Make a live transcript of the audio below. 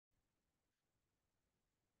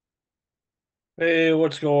Hey,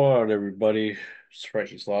 what's going on, everybody? It's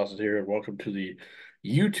Frankie Slauson here, and welcome to the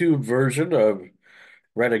YouTube version of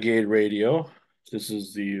Renegade Radio. This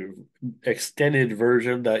is the extended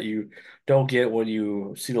version that you don't get when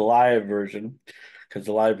you see the live version, because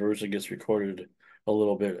the live version gets recorded a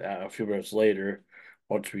little bit a few minutes later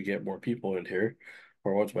once we get more people in here,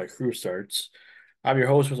 or once my crew starts. I'm your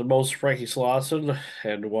host with the most, Frankie Slauson,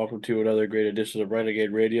 and welcome to another great edition of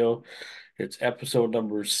Renegade Radio. It's episode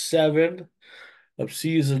number 7 of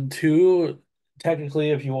season 2.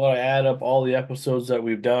 Technically, if you want to add up all the episodes that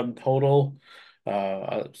we've done total,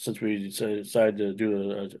 since we decided to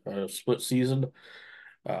do a split season,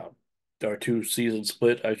 uh, or 2 season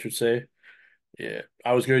split, I should say. Yeah,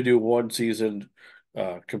 I was going to do one season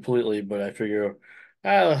completely, but I figure,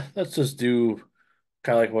 let's just do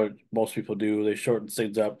kind of like what most people do. They shorten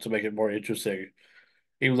things up to make it more interesting,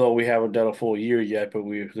 even though we haven't done a full year yet, but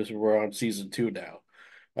we're on season 2 now.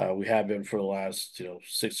 We have been for the last,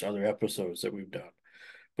 6 other episodes that we've done.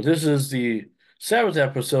 But this is the 7th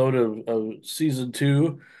episode of season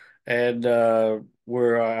 2, and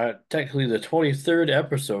we're technically the 23rd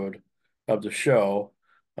episode of the show,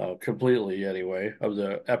 completely anyway, of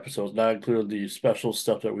the episodes, not including the special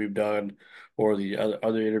stuff that we've done or the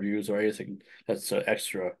other interviews or anything that's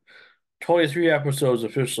extra. 23 episodes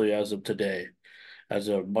officially as of today, as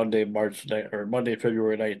of Monday,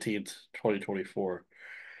 February 19th, 2024.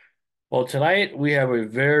 Well, tonight we have a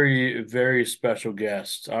very, very special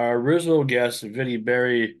guest. Our original guest, Vinny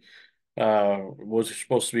Berry, was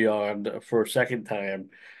supposed to be on for a second time,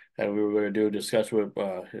 and we were going to do a discussion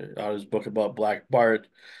on his book about Black Bart,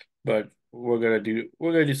 but we're going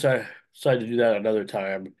to decide to do that another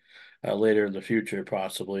time, later in the future,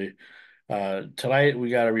 possibly. Tonight we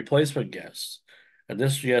got a replacement guest, and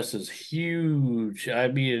this guest is huge. I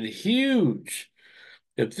mean, huge.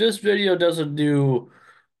 If this video doesn't do,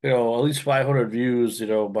 at least 500 views,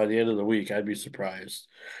 by the end of the week, I'd be surprised.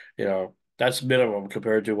 That's minimum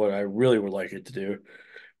compared to what I really would like it to do.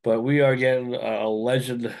 But we are getting a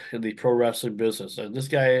legend in the pro wrestling business, and this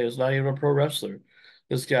guy is not even a pro wrestler.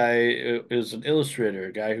 This guy is an illustrator,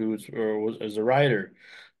 a guy is a writer,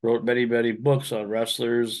 wrote many, many books on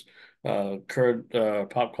wrestlers, current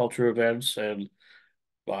pop culture events, and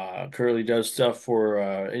currently does stuff for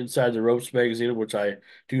Inside the Ropes magazine, which I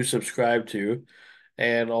do subscribe to,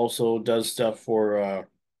 and also does stuff for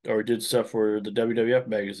or did stuff for the WWF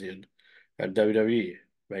magazine and WWE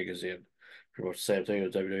magazine. Pretty much the same thing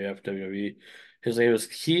as WWF, WWE. His name is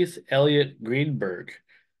Keith Elliot Greenberg.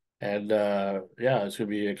 And yeah, it's gonna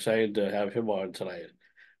be exciting to have him on tonight.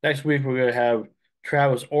 Next week we're gonna have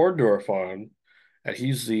Travis Orndorff on, and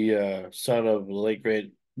he's the son of the late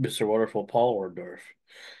great Mr. Wonderful Paul Orndorff.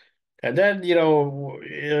 And then,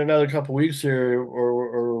 in another couple weeks here,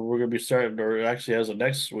 or we're going to be starting, or actually as of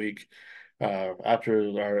next week,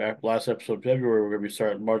 after our last episode in February, we're going to be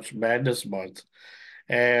starting March Madness month.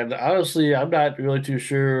 And honestly, I'm not really too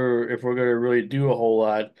sure if we're going to really do a whole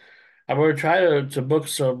lot. I'm going to try to book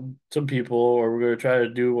some people, or we're going to try to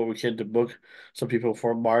do what we can to book some people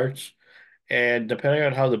for March. And depending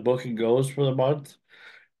on how the booking goes for the month,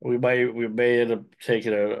 we may end up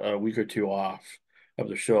taking a week or two off of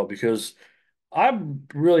the show because I'm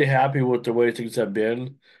really happy with the way things have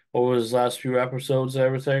been over these last few episodes and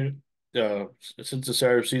everything. Since the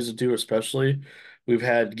start of season 2, especially, we've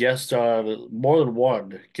had guests on more than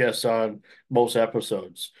one guest on most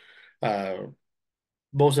episodes. Uh,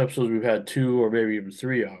 Most episodes we've had two or maybe even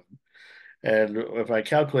three on. And if I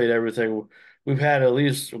calculate everything, we've had at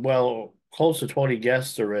least, well, close to 20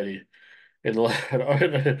 guests already in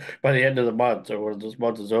by the end of the month, or when this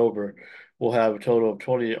month is over, we'll have a total of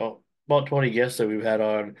 20, about 20 guests that we've had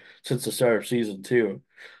on since the start of season 2.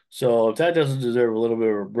 So if that doesn't deserve a little bit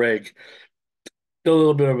of a break, a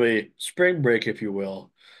little bit of a spring break, if you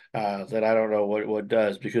will, then I don't know what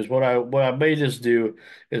does. Because what I may just do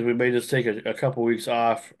is we may just take a couple weeks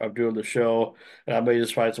off of doing the show, and I may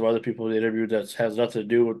just find some other people to interview that has nothing to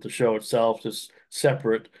do with the show itself, just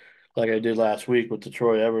separate, like I did last week with the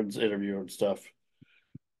Troy Evans interview and stuff.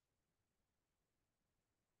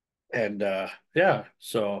 And yeah,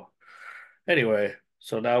 so anyway,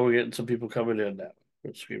 so now we're getting some people coming in now.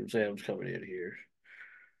 Scream Sam's coming in here.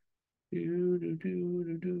 Do, do, do,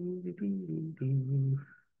 do, do, do, do, do,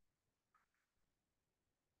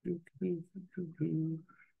 do, do, do, do.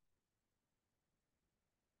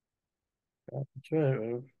 That's right,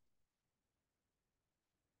 man.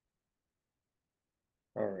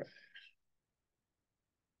 All right.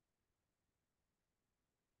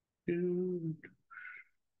 Do,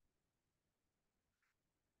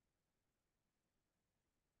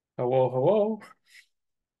 hello, hello.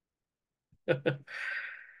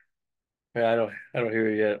 Yeah, I don't hear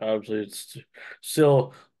you yet. Obviously, it's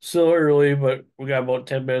still still early, but we got about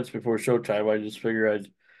 10 minutes before showtime. I just figure I'd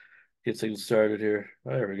get things started here.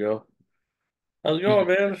 Oh, there we go. How's it going,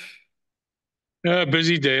 man?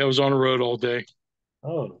 Busy day. I was on the road all day.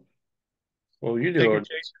 Oh, what were you Taking doing?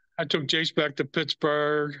 Jace, I took Jace back to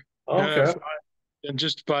Pittsburgh. Uh, Okay. and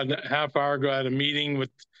just about a half hour ago, I had a meeting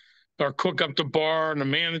with our cook up the bar and the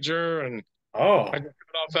manager, and I Oh, got cut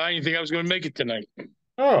off. I didn't think I was going to make it tonight.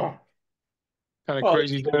 oh. Kind of Well,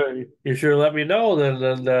 crazy day. you sure let me know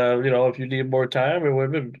then if you need more time, it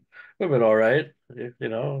would have been all right. Yeah,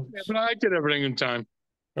 but I did everything in time.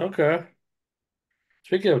 Okay.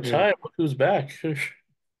 Speaking of Yeah. time, look who's back.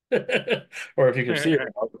 Or if you can see her,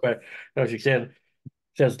 okay. No, she can't.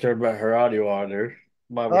 She has to turn back her audio on there.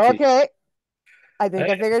 Mama T. Okay, I think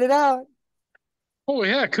I Hey, figured it out. Oh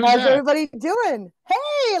yeah, who's How's that? everybody doing?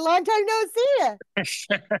 Hey, long time no see.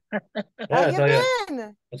 How yeah, you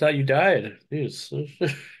been? I thought you died. Jeez.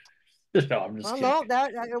 No, I'm just Well, kidding. no,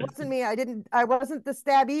 that it wasn't me. I wasn't the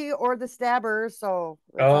stabby or the stabber, so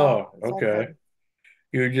Oh, it's all okay. good.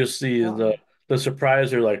 You just see No, the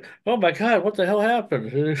surprise. You're like, oh my God, what the hell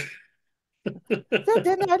happened? I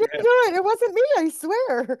didn't do it. It wasn't me. I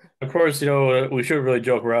swear. Of course, we shouldn't really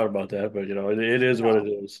joke around about that, but it is what it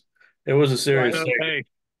No, is. It was a I right? serious know. thing. Hey,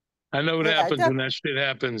 I know what Yeah, happens when that shit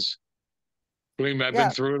happens. Believe me, I've been yeah.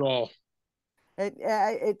 through it all.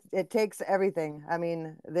 It takes everything. I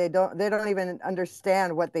mean, they don't even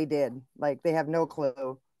understand what they did. Like they have no clue.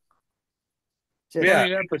 Not Yeah. Just only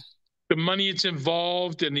that, but the money it's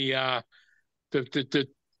involved and the the the,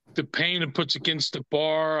 the pain it puts against the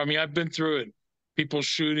bar. I mean, I've been through it. People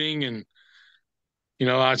shooting and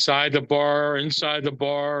outside the bar, inside the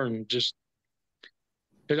bar, and just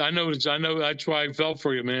I know that's why I felt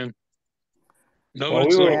for you, man. Know what Well,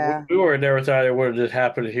 it's like. yeah, we were never thought it would have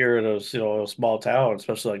happened here in a small town,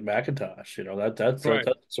 especially like McIntosh. That's Right.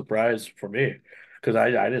 a surprise for me because I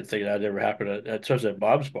didn't think that'd ever happen especially at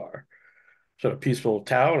Bob's Bar, sort of peaceful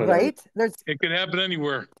town and everything. right. There's It could happen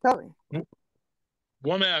anywhere. so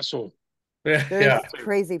One asshole. Yeah, there's yeah, That's it.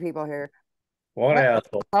 crazy people here. one Yep, that's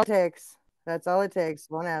asshole. all it takes. That's all it takes.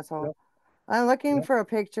 One asshole. Yep. I'm looking Yep. for a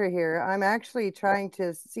picture here. I'm actually trying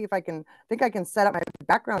to see if I can set up my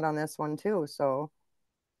background on this one too. So,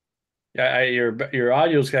 Yeah, your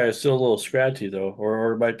audio's kind of still a little scratchy though,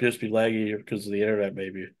 or it might just be laggy because of the internet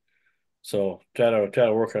maybe. So try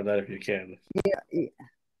to work on that if you can, yeah.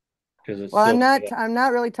 because it's Well, still. I'm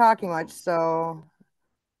not really talking much. So,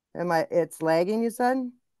 it's lagging, you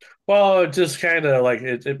said? Well, it just kind of like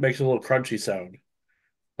it makes a little crunchy sound,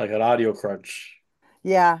 like an audio crunch.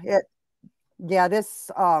 Yeah, yeah, this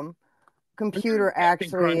Look at computer Captain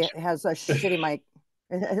actually Crunch. has a shitty mic.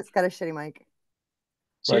 It's got a shitty mic.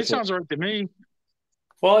 See, it Like, sounds all right to me.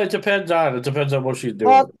 well, it depends on what she's doing.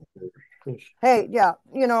 Well, hey, yeah,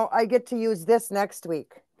 I get to use this next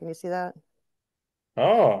week. Can you see that?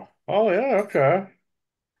 Oh yeah, okay.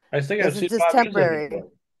 I think I've This is seen just Bob use it temporary.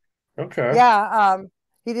 before. Okay. Yeah,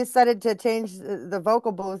 he decided to change the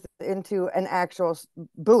vocal booth into an actual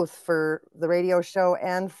booth for the radio show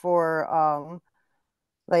and for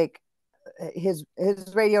like his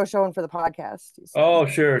radio show and for the podcast, he said. Oh,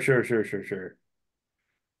 sure.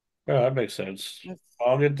 Yeah, that makes sense.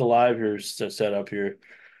 I'll get the live here set up here.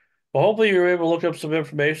 Well, hopefully you're able to look up some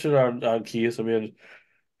information on Keith. I mean,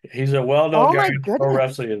 he's a well-known Oh guy my in pro goodness.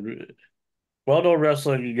 wrestling. Well-known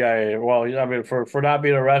wrestling guy. Well, I mean, for not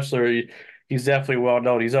being a wrestler, he's definitely well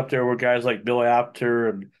known. He's up there with guys like Billy Apter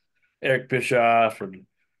and Eric Bischoff and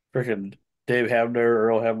freaking Dave Hebner,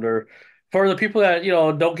 Earl Hebner. For the people that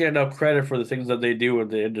don't get enough credit for the things that they do in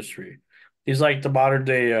the industry, he's like the modern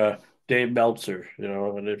day Dave Meltzer.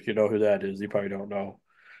 And if you know who that is, you probably don't know.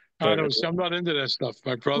 I But know. See, I'm not into that stuff.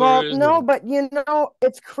 My brother Well, is, no, and but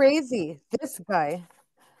it's crazy. This guy,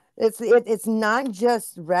 it's not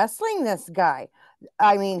just wrestling. This guy,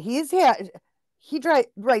 I mean,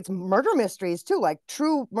 writes murder mysteries too, like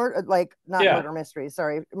true murder, like not yeah, murder mysteries.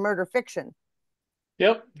 Sorry, murder fiction.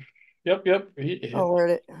 yep, yep. Oh, where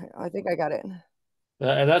did I think I got it?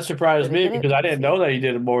 And that surprised Did I me get it? because I Let's didn't see. know that he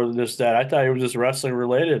did more than this, that. I thought he was just wrestling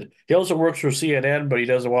related. He also works for CNN, but he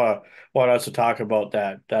doesn't want us to talk about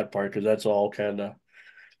that part because that's all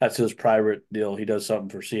that's his private deal. He does something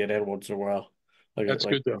for CNN once in a while, that's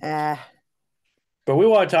like. good though. But we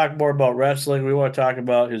want to talk more about wrestling. We want to talk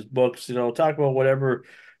about his books. Talk about whatever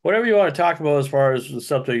you want to talk about as far as the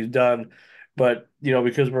stuff that he's done. But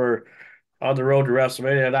because we're on the road to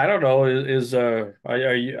WrestleMania. And I don't know,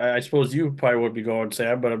 I suppose you probably would be going,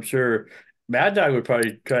 Sam, but I'm sure Mad Dog would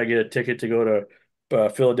probably try to get a ticket to go to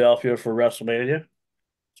Philadelphia for WrestleMania.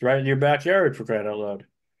 It's right in your backyard for crying out loud.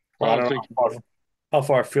 Well, I I don't don't think know. how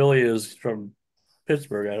far Philly is from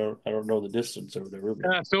Pittsburgh. I don't know the distance over there.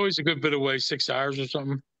 But... Philly's a good bit away, 6 hours or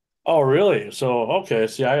something. Oh, really? So okay.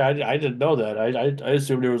 See, I didn't know that. I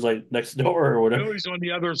assumed it was like next door or whatever. Philly's on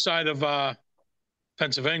the other side of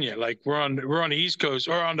Pennsylvania. Like we're on the East Coast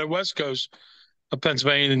or on the West Coast of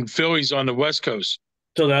Pennsylvania, and Philly's on the West Coast.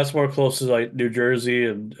 So that's more close to like New Jersey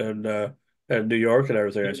and New York and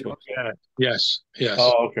everything, I suppose. Yeah. Yes. Yes.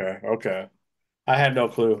 Oh, okay, okay. I had no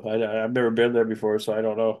clue. I've never been there before, so I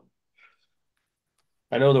don't know.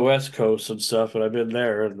 I know the West Coast and stuff, and I've been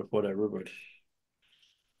there and whatever. But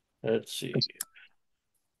let's see.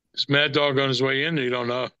 This Mad Dog on his way in. You don't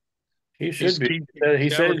know. He He's should be. he He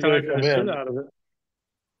said he's going to sabotaging come the shit in. out of it.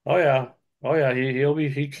 Oh yeah, oh yeah.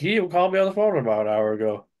 He called me on the phone about an hour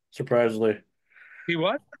ago. Surprisingly, He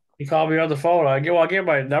what? he called me on the phone. I gave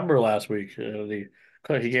my number last week.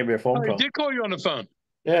 He gave me a Oh, phone he call. did call you on the phone.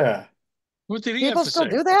 Yeah. What did he have People to still say?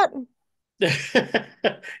 do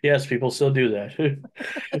that? Yes, people still do that.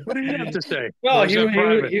 What did he have to say? No, Or is that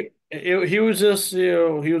private? he was just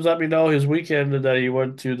he was letting me know his weekend that he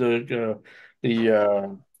went to the he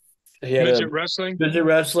had a Midget wrestling? midget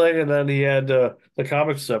wrestling and then he had the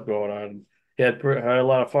comic stuff going on. Had a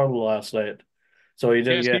lot of fun last night, so he Yeah,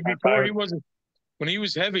 didn't see, get before he wasn't, when he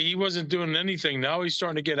was heavy, he wasn't doing anything. Now he's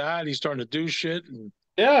starting to get out. He's starting to do shit. And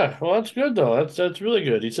Yeah, well, that's good though. That's really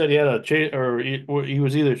good. He said he had a chase, or he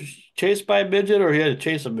was either chased by a midget or he had to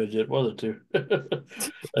chase a midget. One of the two.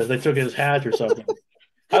 They took his hat or something.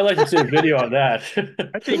 I'd like to see a video on that.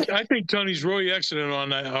 I think Tony's really excellent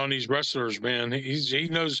on these wrestlers, man. He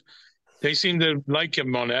knows they seem to like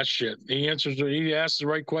him on that shit. He asks the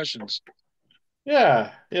right questions.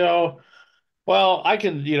 Yeah, well, I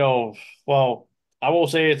can, well, I won't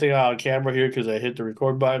say anything on camera here because I hit the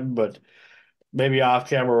record button, but maybe off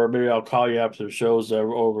camera or maybe I'll call you after the show's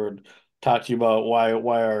over and talk to you about why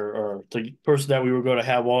our the person that we were going to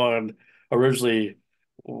have on originally,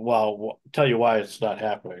 well, tell you why it's not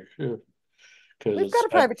happening. Because We've got it's a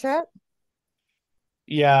private chat.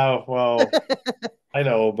 yeah, well, I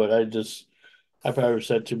know, but I probably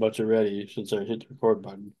said too much already since I hit the record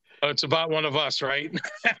button. Oh, it's about one of us, right?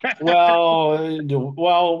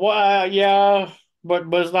 Yeah, but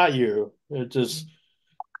it's not you. It's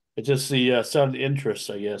just the sudden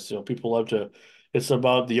interest, I guess. People love to. It's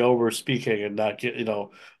about the over speaking and not get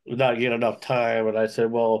enough time. And I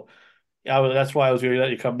said, well, that's why I was going to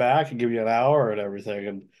let you come back and give you an hour and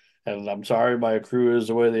everything. And I'm sorry, my crew is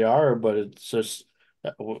the way they are, but it's just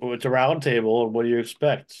it's a round table, and what do you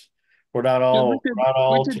expect? We're not Yeah, all we're not we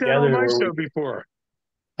all did that on together my where show we, before.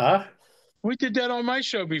 huh? We did that on my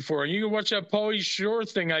show before. You can watch that Paulie Shore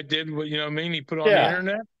thing I did, mainly put on the Yeah,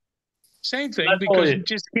 internet. Same thing, that's because you only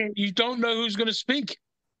just can't, you don't know who's going to speak.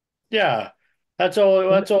 yeah. That's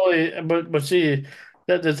only. But see,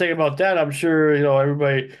 that the thing about that, I'm sure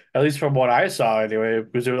everybody, at least from what I saw anyway,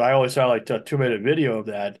 because I only saw like a 2 minute video of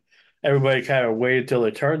that. Everybody kind of waited till their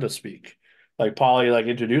turn to speak. Like Polly, like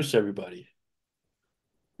introduced everybody.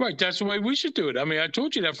 Right. That's the way we should do it. I mean, I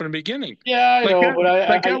told you that from the beginning. Yeah, I Like know, that, but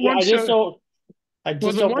like that one I just show. don't I Well,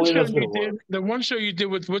 just don't believe that's gonna the one show you did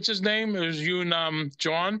with what's his name? It was you and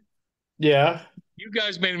John. Yeah, You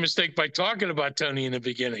guys made a mistake by talking about Tony in the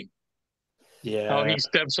beginning. How yeah, he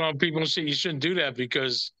steps on people and shit. You shouldn't do that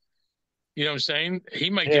because you know what I'm saying?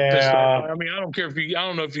 He might get pissed off. yeah. I mean, I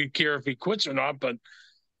don't know if you care if he quits or not, but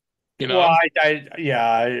you Well, know,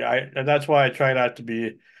 yeah, and that's why I try not to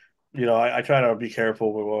be. I try to be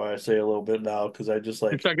careful with what I say a little bit now because I just in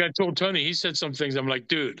like, fact, I told Tony, he said some things. I'm like,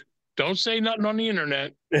 dude, don't say nothing on the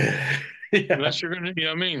internet yeah. unless you're gonna, you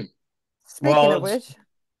know what I mean? Speaking Well, of which,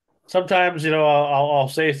 sometimes I'll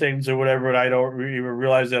say things or whatever, and I don't even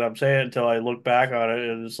realize that I'm saying it until I look back on it,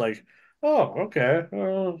 and it's like, oh, okay,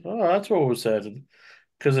 that's what was said,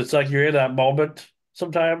 because it's like you're in that moment.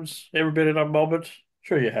 Sometimes, ever been in a moment?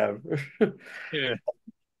 Sure, you have. Yeah.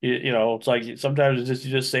 It's like sometimes you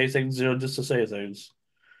just say things, just to say things.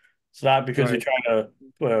 It's not because you're Right. trying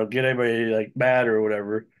to get anybody like mad or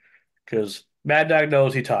whatever. Because Mad Dog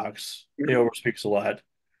knows he talks. He overspeaks a lot.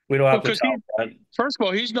 We don't Well, have to because tell him that. first of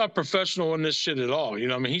all, he's not professional in this shit at all. You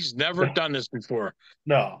know, what I mean, he's never No, done this before.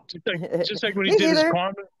 no. Just like when he me did his either.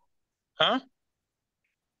 comment, huh?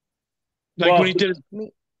 Like when Well, he did,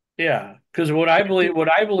 Me, yeah. Because when he did, what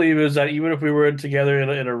I believe is that even if we were together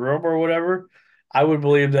in a room or whatever, I would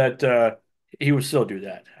believe that he would still do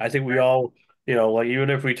that. I think we all, like even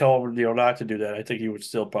if we told him, not to do that, I think he would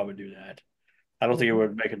still probably do that. I don't think it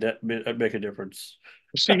would make a difference.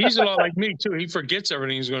 see, he's a lot like me too. He forgets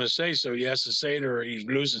everything he's going to say, so he has to say it or he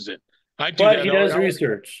loses it. I do But that he all. does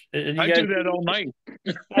research, and you I guys, do that all night.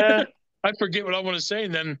 eh, I forget what I want to say,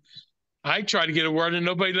 and then I try to get a word in,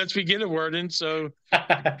 nobody lets me get a word in. So,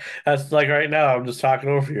 That's like right now. I'm just talking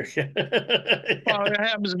over you. well, it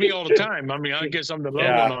happens to me all the time. I mean, I guess I'm the low one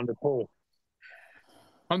Yeah. on the pole.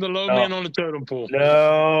 I'm the low No, man on the totem pole.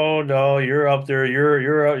 no, you're up there.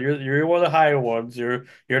 You're one of the higher ones. You're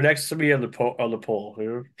next to me on the pole.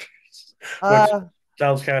 Which Uh,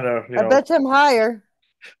 sounds kind of, I bet you I'm higher.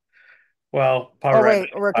 well, Oh probably right wait,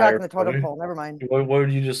 now we're higher. talking the totem Probably. pole. Never mind. What were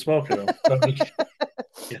you just smoking on?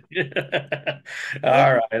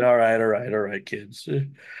 All right, kids.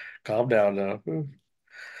 Calm down now.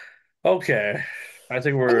 Okay. I'm I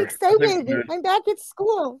think we're excited. good. I'm back at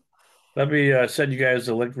school. Let me send you guys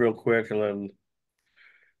the link real quick and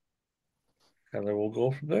then we'll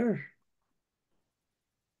go from there.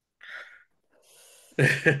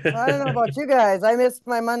 I don't know about you guys. I missed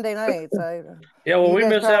my Monday nights. Yeah, well, You we guys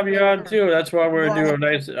miss having probably you on were too. That's why going. I'm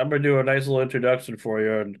gonna do a nice little introduction for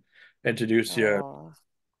you and introduce you. Oh,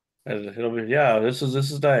 And it'll be yeah, this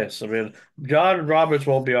is nice. I mean, John Roberts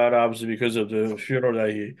won't be on obviously because of the funeral that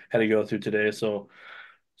he had to go through today. So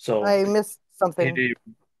I missed something. he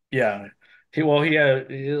yeah. He's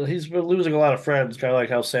been losing a lot of friends, kind of like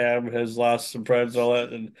how Sam has lost some friends and all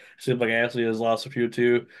that, and it seems like Anthony has lost a few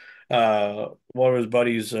too. One of his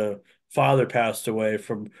buddies' father passed away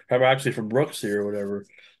from actually from Brooks here or whatever.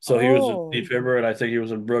 So he was in Oh, Deep River, and I think he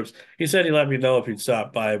was in Brooks. He said he let me know if he'd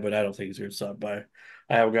stop by, but I don't think he's gonna stop by.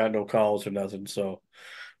 I haven't got no calls or nothing, so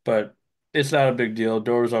but it's not a big deal.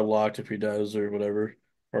 Doors unlocked if he does or whatever,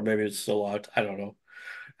 or maybe it's still locked. I don't know.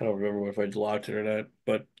 I don't remember if I locked it or not.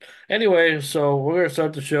 But anyway, so we're gonna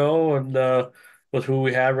start the show and with who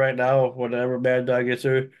we have right now. Whenever Mad Dog gets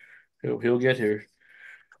here, he'll get here.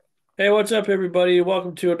 Hey, what's up, everybody?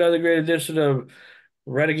 Welcome to another great edition of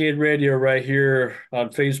Renegade Radio right here on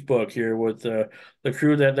Facebook here with the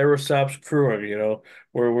crew that never stops crewing,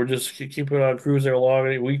 where we're just keeping on cruising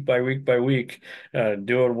along week by week by week,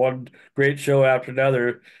 doing one great show after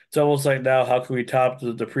another. It's almost like now, how can we top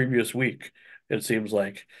the previous week? It seems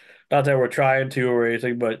like. Not that we're trying to or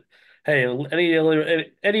anything, but hey,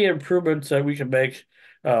 any improvements that we can make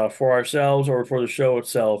for ourselves or for the show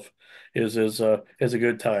itself is a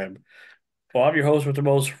good time. Well, I'm your host with the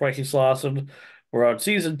most, Frankie Slauson. We're on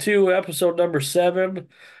season 2, episode number 7,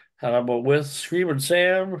 and I'm with Screaming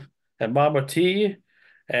Sam and Mama T,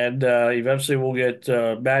 and eventually we'll get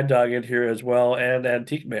Mad Dog in here as well, and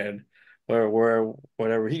Antique Man,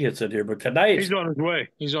 whenever he gets in here. But He's on his way.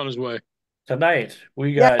 He's on his way. tonight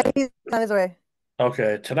we yeah, got he's on his way.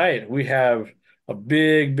 okay. Tonight we have a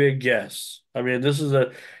big guest. I mean, this is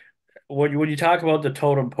a when you talk about the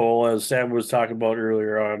totem pole, as Sam was talking about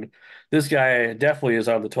earlier on, this guy definitely is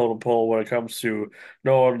on the totem pole when it comes to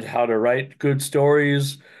knowing how to write good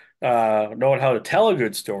stories, knowing how to tell a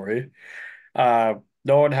good story, uh,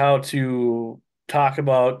 knowing how to talk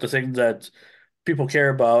about the things that people care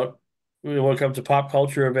about when it comes to pop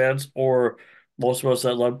culture events, or most of us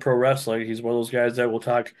that love pro wrestling. He's one of those guys that will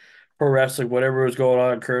talk pro wrestling, whatever is going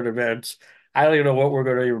on in current events. I don't even know what we're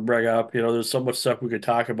going to even bring up. There's so much stuff we could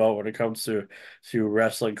talk about when it comes to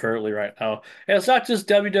wrestling currently right now, and it's not just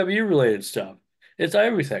WWE related stuff. It's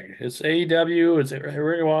everything. It's AEW. It's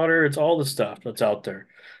Ring of Honor. It's all the stuff that's out there.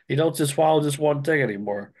 You don't just follow just one thing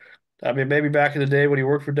anymore. I mean, maybe back in the day when he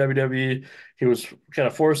worked for WWE, he was kind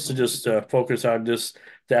of forced to just focus on just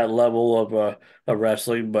that level of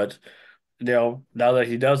wrestling. But now that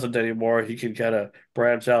he doesn't anymore, he can kind of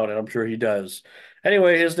branch out, and I'm sure he does.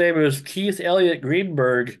 Anyway, his name is Keith Elliot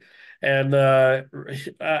Greenberg, and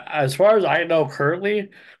as far as I know, currently,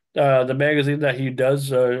 the magazine that he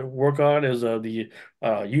does work on is the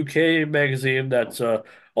UK magazine that's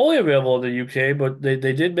only available in the UK, but they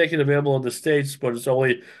did make it available in the States, but it's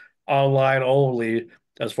only online only,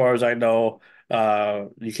 as far as I know.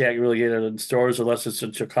 You can't really get it in stores unless it's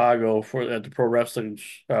in Chicago for at the Pro Wrestling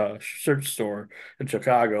search store in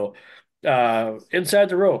Chicago. Inside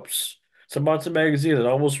the Ropes. It's a monthly magazine. It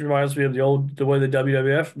almost reminds me of the way the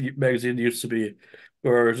WWF magazine used to be,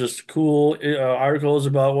 where it's just cool articles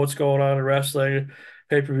about what's going on in wrestling,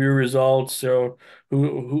 pay-per-view results.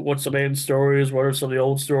 What's the main stories? What are some of the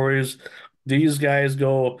old stories? These guys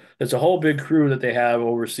go. It's a whole big crew that they have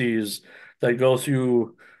overseas that go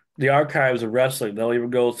through the archives of wrestling. They'll even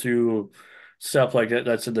go through stuff like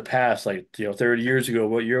that's in the past, like 30 years ago.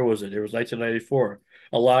 What year was it? It was 1994.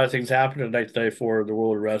 A lot of things happened in 1994 in the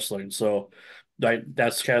world of wrestling. So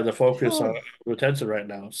that's kind of the focus on Phew. attention right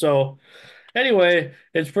now. So anyway,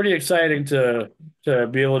 it's pretty exciting to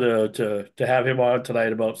be able to have him on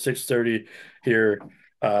tonight about 6:30 here,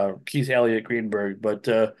 Keith Elliott Greenberg.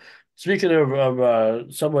 But speaking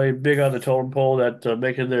of somebody big on the totem pole that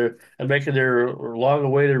making their long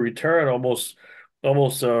awaited return almost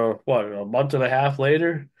almost what, a month and a half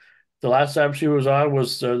later. The last time she was on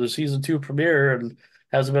was the season two premiere, and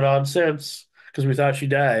hasn't been on since because we thought she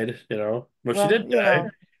died. But she Well, didn't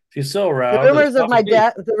die. She's still the around. It's rumors of my probably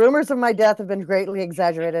death, the rumors of my death have been greatly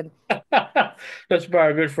exaggerated. that's by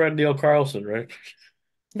our good friend Neil Carlson, right?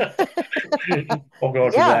 Won't go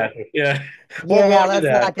into Yeah. that. Yeah, won't go Yeah, into let's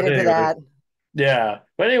that. not get But into anyway, that. yeah.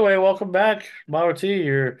 But anyway, welcome back, Model T.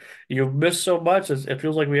 You've missed so much. It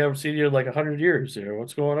feels like we haven't seen you in like 100 years.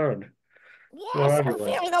 What's going on? What's going Yes, on in I'm your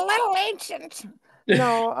life? feeling a little ancient.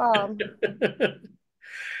 No,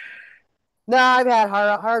 no, I've had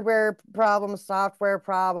hardware problems, software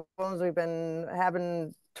problems. We've been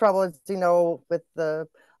having trouble, as you know, with the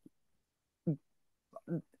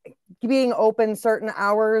being open certain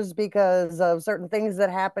hours because of certain things that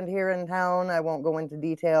happened here in town. I won't go into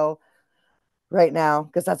detail right now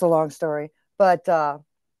because that's a long story. But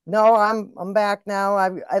no, I'm back now.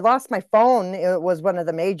 I lost my phone. It was one of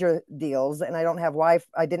the major deals, and I don't have Wi.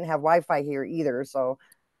 I didn't have Wi-Fi here either, so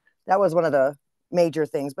that was one of the major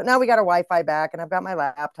things. But now we got our Wi-Fi back, and I've got my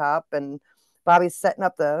laptop, and Bobby's setting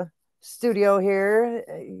up the studio here.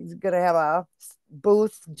 He's gonna have a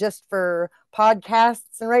booth just for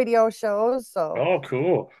podcasts and radio shows. So Oh,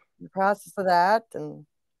 cool. the process of that, and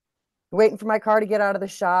waiting for my car to get out of the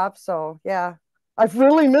shop. So yeah, I've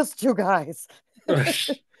really missed you guys.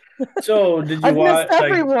 So did you I've missed watch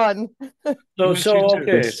like everyone. We so miss you so too.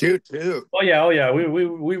 okay. It's you too. Oh yeah,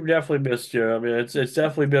 we've definitely missed you. I mean, it's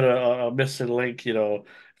definitely been a missing link,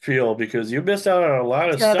 feel because you missed out on a lot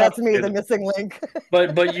of Yeah, stuff. that's me, the And missing link.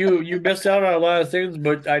 but you missed out on a lot of things.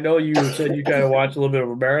 But I know you said you kind of watched a little bit of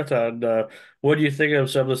a marathon. What do you think of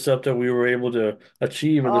some of the stuff that we were able to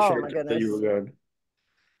achieve in the Oh short my time that you were goodness. gone?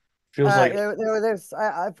 Feels like There's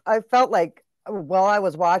I felt like while I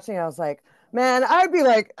was watching, I was like, man, I'd be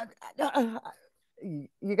like,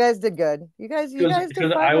 you guys did good. You guys did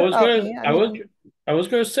because fine without me. I mean, I was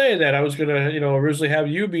gonna say that I was gonna originally have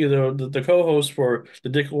you be the co-host for the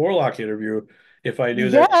Dick Warlock interview if I knew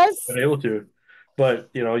that you yes, were able to, but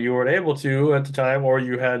you weren't able to at the time or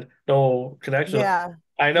you had no connection. yeah,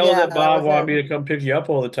 I know yeah, that that Bob was wanted it. me to come pick you up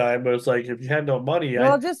all the time, but it's like if you had no money,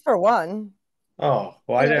 Well, just for one,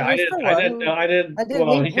 I just for one. I didn't. I didn't Well,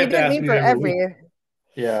 mean he we kept didn't asking mean me for every week. every.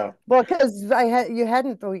 Yeah, Well, because I had you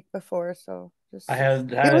hadn't the week before, so I just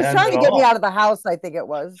he was had trying it to get me out all. of the house. I think it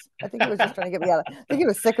was. I think he was just trying to get me out. I think he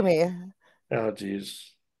was sick of me. Oh,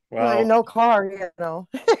 geez. Like, Well. no car.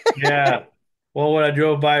 Yeah. Well, when I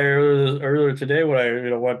drove by earlier today, when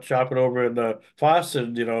I went shopping over in the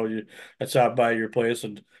Boston, I stopped by your place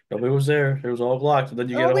and nobody was there. It was all blocked, and then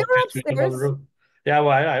you get Oh, a we whole were to another upstairs. room. Yeah,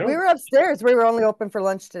 well, I We don't. were upstairs. We were only open for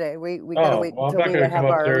lunch today. We got to Oh, wait well, I'm until not we going to come have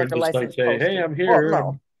up our there and liquor just like license say, "Hey, posted. I'm Well, here,"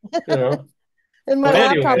 no, and you know. and my But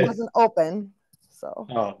laptop anyway, wasn't open. So,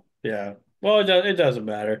 oh, yeah. Well, it doesn't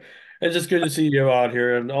matter. It's just good to see you out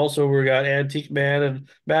here. And also, we got Antique Man and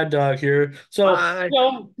Mad Dog here. So, Hi.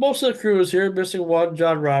 most of the crew is here, missing one,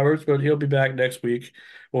 John Roberts, but he'll be back next week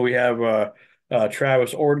when we have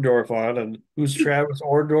Travis Orndorff on. And who's Travis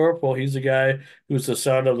Orndorff? Well, he's the guy who's the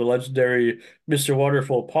son of the legendary Mr.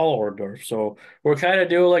 Wonderful Paul Orndorff. So, we're kind of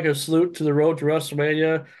doing like a salute to the road to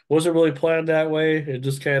WrestleMania. Wasn't really planned that way. It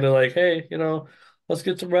just kind of like, hey, let's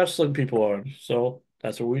get some wrestling people on. So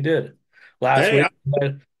that's what we did. Last Hey, week,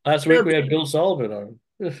 last week there. we had Bill Sullivan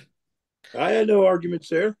on. I had no arguments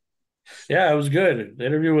there. Yeah, it was good. The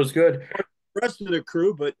interview was good. The rest of the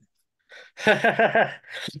crew, but hey,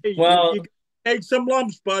 you Well, take some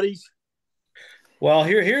lumps, buddies.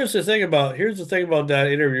 here's the thing about that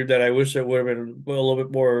interview that I wish it would have been a little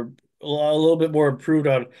bit more improved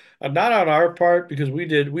on. Not on our part because we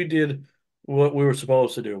did what we were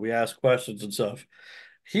supposed to do. We asked questions and stuff.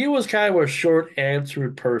 He was kind of a short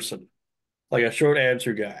answered person. Like a short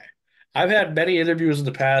answer guy. I've had many interviews in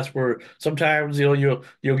the past where sometimes you'll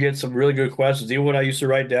get some really good questions. Even when I used to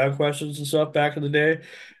write down questions and stuff back in the day,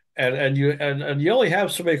 and you only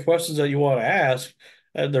have so many questions that you want to ask,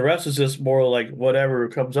 and the rest is just more like whatever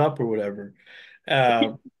comes up or whatever.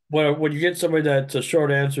 Uh, when you get somebody that's a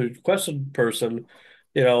short answer question person,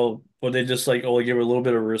 when they just like only give a little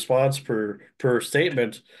bit of a response per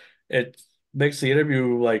statement, it makes the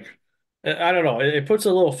interview like I don't know. It puts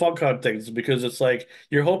a little funk on things because it's like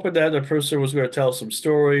you're hoping that the person was going to tell some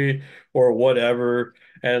story or whatever,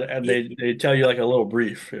 and He, they tell you like a little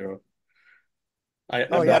brief. oh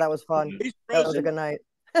I'm yeah, not. that was fun. he's That was a present. good night.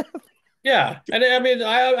 Yeah, and I mean,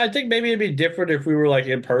 I think maybe it'd be different if we were like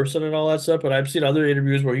in person and all that stuff. But I've seen other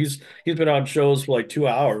interviews where he's been on shows for like 2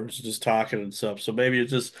 hours just talking and stuff. So maybe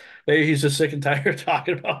it's just maybe he's just sick and tired of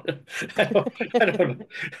talking about it. I don't know.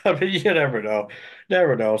 I mean, you never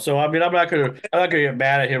know. So I mean, I'm not gonna get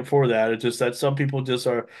mad at him for that. It's just that some people just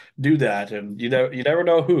are do that, and you never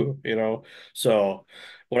know who. So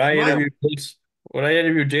when I My interviewed this. When I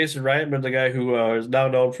interviewed Jason Reitman, the guy who is now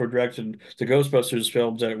known for directing the Ghostbusters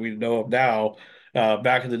films that we know of now,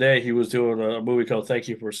 back in the day, he was doing a movie called Thank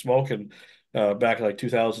You for Smoking back in like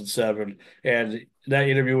 2007. And that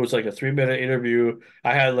interview was like a 3-minute interview.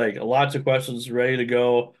 I had like lots of questions ready to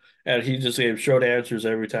go, and he just gave short answers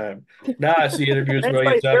every time. Now I see interviews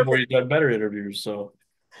anybody hear where me? he's done better interviews. So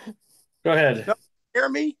go ahead. No, hear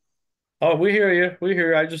me? Oh, we hear you. We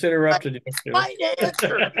hear you. I just interrupted you. My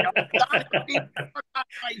answer. I'm being on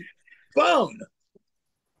my phone.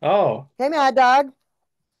 Oh, Hey, Mad Dog.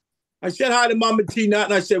 I said hi to Mama T Nut,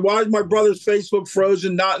 and I said, "Why does my brother's face look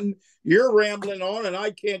frozen? Nothing. You're rambling on, and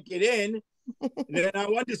I can't get in." And then I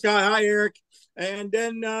wanted to say hi, Eric, and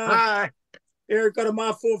then Hi. Eric got a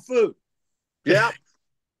mouthful of food. Yeah,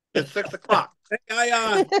 it's 6 o'clock. Hey,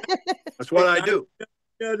 That's what I do.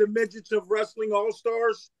 the midgets of wrestling all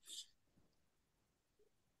stars.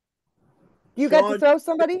 You got to Sean, throw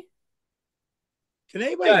somebody? can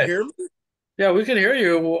anybody yeah. hear me? Yeah, we can hear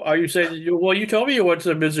you. Are you saying you told me you went to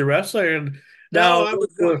the Midget Wrestling and No, now I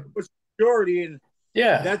was majority, and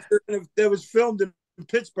yeah, that was filmed in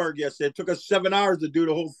Pittsburgh yesterday. It took us 7 hours to do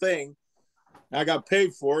the whole thing. I got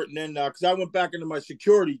paid for it, and then because I went back into my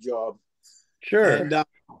security job, sure.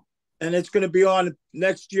 and it's going to be on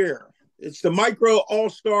next year. It's the Micro All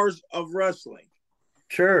Stars of Wrestling.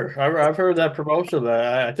 Sure. I've heard that promotion.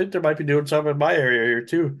 I think they might be doing some in my area here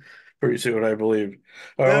too pretty soon, I believe.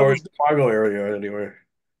 That Or was the Fargo area anyway.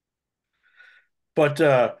 But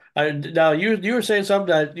now you were saying something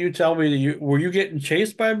that you tell me that you were you getting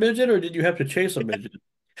chased by a midget or did you have to chase a midget?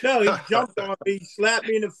 no. He jumped on me, slapped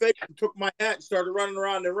me in the face, and took my hat and started running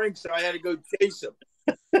around the ring. So I had to go chase him.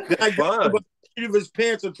 Then I got him by Fun. the seat of his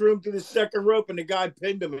pants and threw him through the second rope, and the guy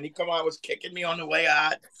pinned him. And he come out, was kicking me on the way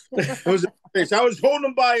out. It was I was holding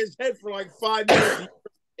him by his head for like 5 minutes. He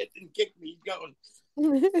hit and kicked me. He's going.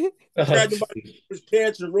 Grabbed him by his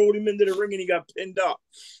pants and rolled him into the ring, and he got pinned up.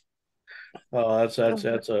 Oh, that's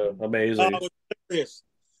Oh, amazing. it was hilarious.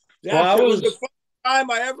 Well, I It was the was first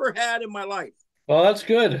time I ever had in my life. Well, that's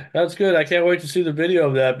good. That's good. I can't wait to see the video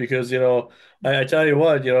of that because, I tell you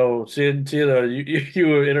what, seeing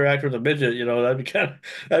you interact with a midget,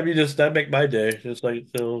 that'd make my day. Just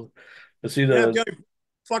like to see Yeah, the the other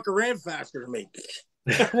fucker ran faster than me.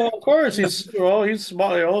 well, of course he's small, he's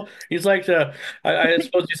like I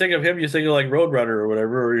suppose you think of him, you think of like Roadrunner or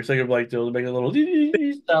whatever, or you think of like they'll make a little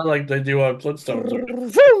sound like they do on Flintstones.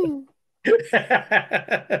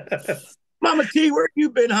 Mama T, where have you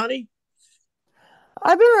been, honey?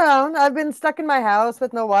 I've been around. I've been stuck in my house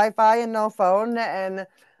with no Wi-Fi and no phone and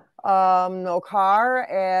no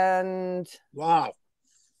car, and Wow,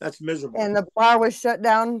 that's miserable. the bar was shut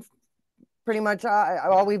down pretty much.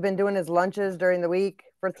 All we've been doing is lunches during the week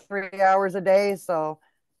for 3 hours a day. So,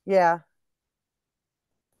 yeah,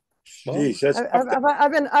 Well, Jeez, that's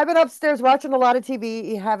I've been upstairs watching a lot of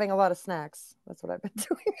TV, having a lot of snacks. That's what I've been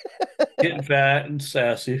doing. getting fat and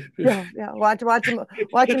sassy. Yeah, watching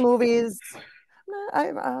movies.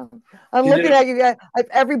 I'm You looking did at you guys.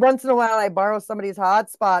 Every once in a while, I borrow somebody's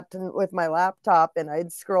hotspot with my laptop, and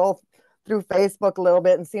I'd scroll through Facebook a little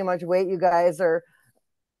bit and see how much weight you guys are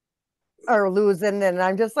losing, and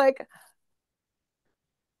I'm just like,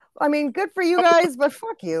 I mean, good for you guys, but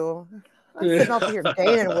fuck you. I'm sitting over here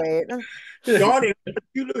gaining weight. Johnny.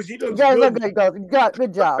 You lose, he You looks guys look good. good.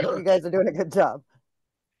 Good job. You guys are doing a good job.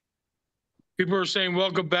 People are saying,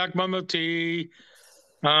 welcome back, Mama T.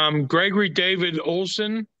 Gregory David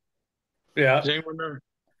Olson. Yeah. Does anyone know?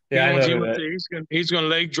 Yeah, I know that. He's gonna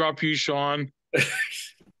leg drop you, Sean.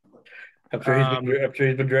 I'm sure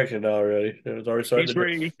he's been directing already. It was already starting He's to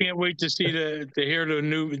ready. He can't wait to see to hear the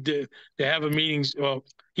new to have a meeting. Well,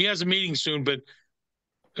 he has a meeting soon, but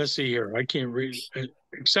let's see here. I can't read.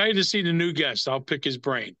 Excited to see the new guest. I'll pick his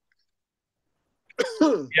brain.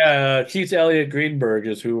 Yeah, Keith Elliot Greenberg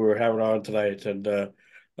is who we're having on tonight, and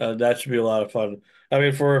that should be a lot of fun. I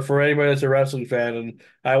mean, for anybody that's a wrestling fan, and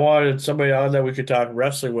I wanted somebody on that we could talk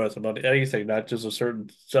wrestling with about anything, not just a certain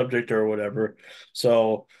subject or whatever.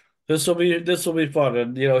 So this will be fun,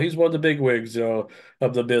 and he's one of the big wigs, of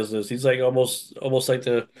the business. He's like almost like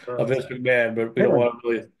the a Vince McMahon, but we don't want to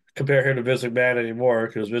really compare him to Vince McMahon anymore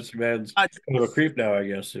because Vince McMahon's kind of a creep now, I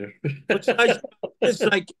guess. Yeah. What's nice about this,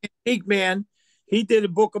 like, Ink Man, he did a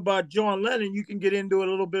book about John Lennon. You can get into it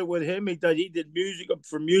a little bit with him. He did music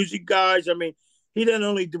for music guys. I mean, he didn't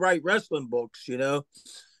only write wrestling books, you know.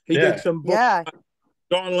 He did Yeah. some books Yeah. about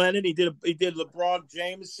John Lennon. He did LeBron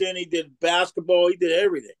Jameson. He did basketball. He did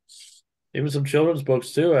everything. Even some children's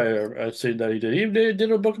books too. I've seen that he did. He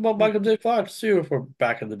did a book about Michael J. Fox too, from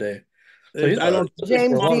back in the day. So he's I been Right. don't. doing this for a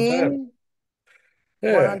James long time. Dean,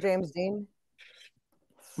 one Yeah, on James Dean.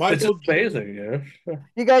 it's just Michael amazing.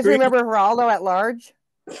 You guys Green. remember Geraldo at Large?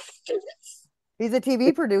 He's a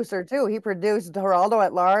TV producer too. He produced Geraldo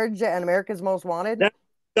at Large and America's Most Wanted. That's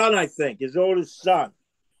his son, I think, his oldest son.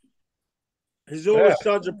 His Yeah, oldest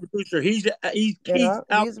son's a producer. He's Yeah,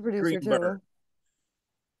 out he's a producer Greenberg.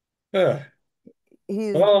 too. yeah.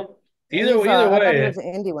 He's Well, either I thought he was way.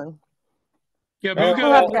 an indie one. Yeah, but Uh, we've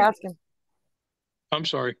We'll got. have to ask him. I'm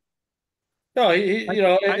sorry. no, I,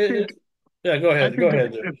 I think. yeah. Go I ahead. Go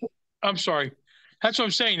think. ahead. I'm sorry. That's what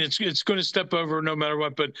I'm saying. It's going to step over no matter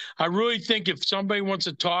what. But I really think if somebody wants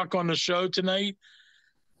to talk on the show tonight,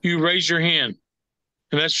 you raise your hand,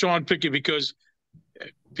 and that's Sean Pickett, because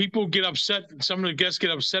people get upset. Some of the guests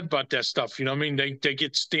get upset about that stuff. You know what I mean? They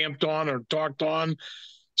get stamped on or talked on.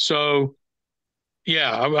 So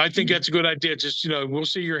yeah, I think that's a good idea. Just we'll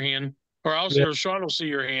see your hand, or else Yeah. or Sean will see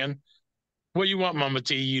your hand. What you want, Mama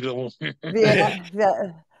T? You little.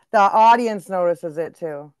 The audience notices it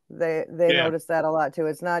too. They Yeah. notice that a lot too.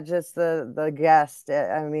 It's not just the guest.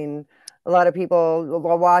 I mean, a lot of people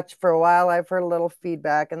will watch for a while. I've heard a little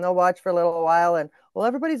feedback, and they'll watch for a little while, and well,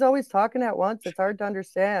 everybody's always talking at once. It's hard to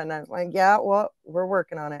understand. I'm like, yeah, well, we're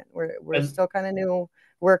working on it. We're And still kind of new,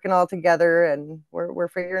 working all together, and we're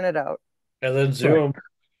figuring it out. and then Right. Zoom.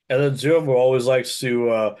 And then Zoom always likes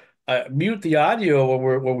to mute the audio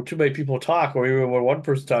when too many people talk, or even when one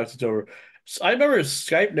person talks, it's over. I remember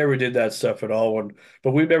Skype never did that stuff at all,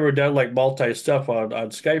 but we've never done like multi stuff on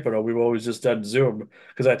Skype at all. We've always just done Zoom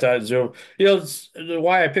because I thought Zoom.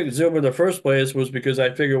 Why I picked Zoom in the first place was because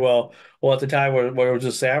I figured, well, at the time when it was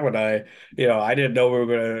just Sam and I didn't know we were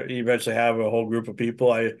going to eventually have a whole group of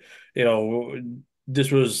people. You know,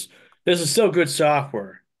 this was this is still good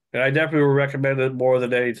software. And I definitely would recommend it more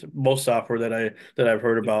than most software that I've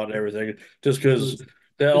heard about and everything. Just because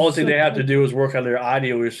the only It's thing they have to simple. do is work on their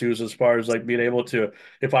audio issues as far as like being able to,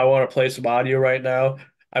 if I want to play some audio right now,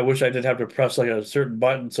 I wish I didn't have to press like a certain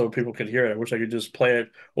button so people could hear it. I wish I could just play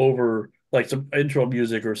it over like some intro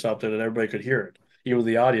music or something and everybody could hear it, even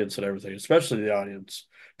the audience and everything, especially the audience.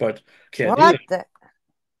 But can't do that. What?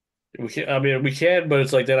 We can, I mean, we can, but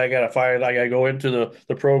it's like then I gotta go into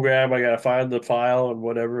the program, I gotta find the file and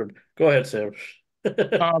whatever. And go ahead, Sam.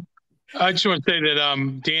 Um, I just want to say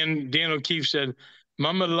that Dan O'Keefe said,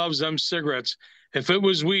 "Mama loves them cigarettes. If it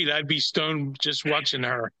was weed, I'd be stoned just watching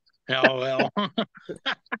her." LOL.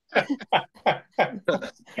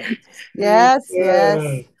 Yes,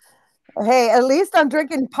 yes. Hey, at least I'm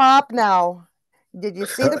drinking pop now. Did you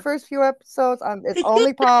see the first few episodes? It's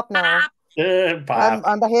only pop now. Pop,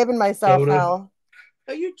 I'm behaving myself soda, now.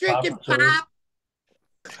 Are you pop, drinking soda.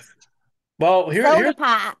 pop? Well, Soda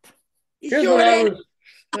pop. You here's sure what it I ain't? was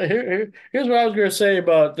here's what I was gonna say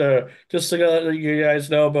about just to let you guys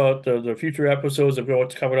know about the future episodes of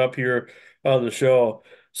what's coming up here on the show.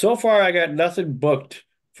 So far, I got nothing booked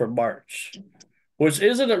for March, which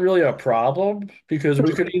isn't really a problem because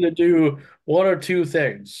we could either do one or two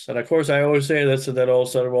things. And of course, I always say this, and then all of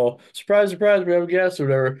a sudden, well, surprise, surprise, we have a guest or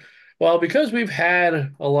whatever. Well, because we've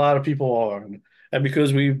had a lot of people on, and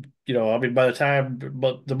because I mean, by the time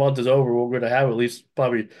the month is over, we're going to have at least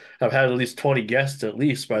probably have had at least 20 guests at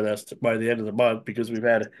least by the end of the month because we've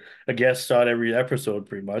had a guest on every episode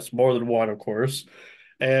pretty much, more than one, of course.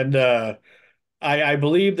 And I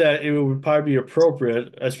believe that it would probably be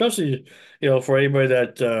appropriate, especially for anybody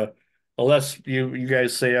that unless you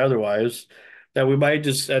guys say otherwise, that we might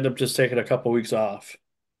just end up just taking a couple weeks off.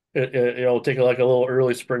 Take like a little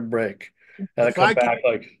early spring break, and If come I can, back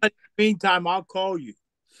like in the meantime, I'll call you.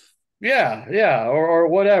 yeah, or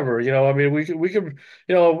whatever. I mean, we could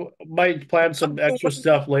might plan some extra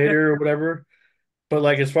stuff later or whatever. But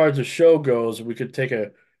like as far as the show goes, we could take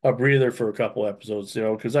a breather for a couple episodes,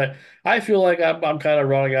 because I feel like I'm kind of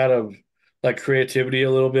running out of like creativity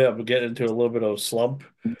a little bit. I'm getting into a little bit of a slump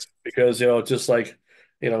because just like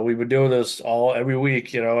we've been doing this all every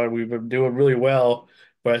week, and we've been doing really well.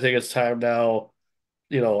 But I think it's time now.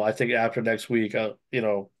 I think after next week,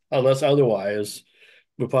 unless otherwise,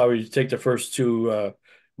 we'll probably take the first two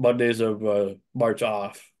Mondays of March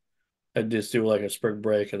off and just do like a spring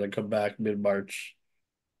break and then come back mid-March.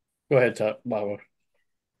 Go ahead, Mama.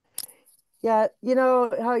 Yeah, you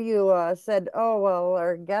know how you said, "Oh well,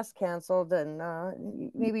 our guest canceled, and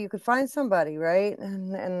maybe you could find somebody, right?"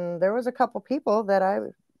 And there was a couple people that I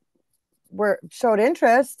were showed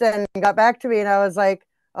interest and got back to me, and I was like,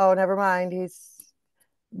 "Oh, never mind."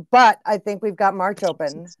 But I think we've got March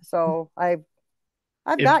open, so I've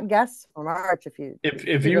If got guests for March if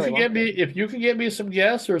if you you really can get want me me. if you can get me some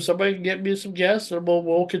guests or somebody can get me some guests, then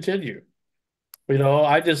we'll continue.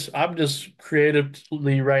 I'm just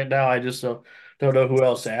creatively right now. I just don't know who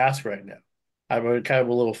else to ask right now. I'm in kind of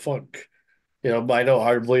a little funk. But I know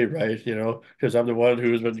hard to believe, right? Because I'm the one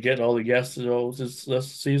who's been getting all the guests,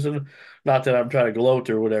 this season. Not that I'm trying to gloat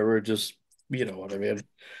or whatever. Just you know what I mean. It's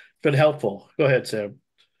been helpful. Go ahead, Sam.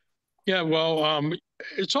 Yeah, well,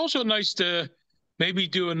 it's also nice to maybe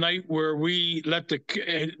do a night where we let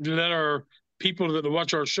our people that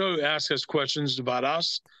watch our show ask us questions about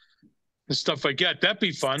us and stuff like that. That'd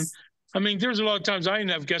be fun. I mean, there's a lot of times I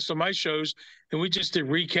didn't have guests on my shows, and we just did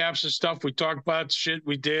recaps of stuff. We talked about shit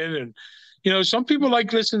we did, and some people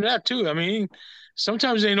like listening to that too. I mean,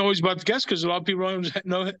 sometimes it ain't always about the guests because a lot of people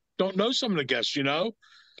don't know some of the guests.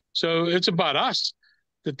 So it's about us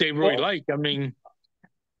that they really Well, like. I mean,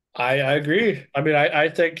 I agree. I mean, I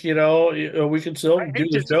think we can I still do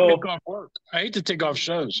hate the to take show. off work. I hate to take off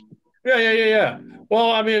shows. Yeah.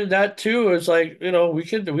 Well, I mean that too is like, we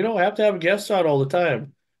don't have to have guests on all the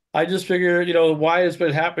time. I just figure, why it's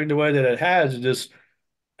been happening the way that it has,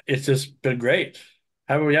 it's just been great.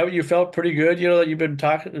 Haven't you felt pretty good, that you've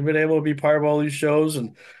been able to be part of all these shows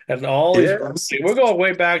and all these Yes. we're going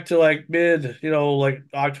way back to like mid, like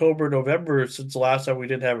October, November since the last time we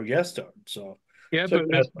didn't have a guest on. So Yeah, so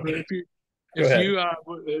but if you go if ahead.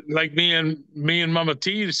 you like me and Mama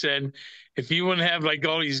T said, if you wouldn't have like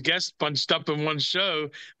all these guests bunched up in one show,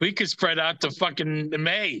 we could spread out to fucking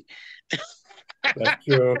May. That's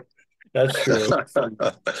true. That's true.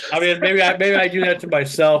 I mean, maybe I do that to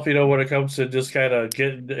myself, when it comes to just kind of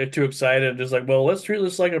getting too excited and just like, well, let's treat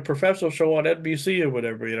this like a professional show on NBC or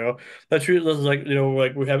whatever. Let's treat this like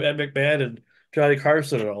we have Ed McMahon and Johnny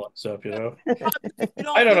Carson and all that stuff. You I don't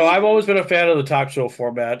don't know. believe I've always been a fan of the talk show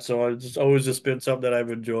format, so it's just always just been something that I've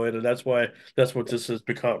enjoyed, and that's what this has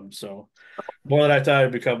become. So more than I thought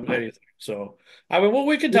it'd become anything. So I mean, what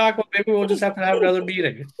we can talk about, maybe we'll just have to have another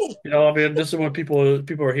meeting. I mean, this is what people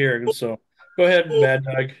are hearing. So go ahead, oh, Mad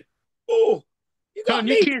Dog. oh, you got Tone,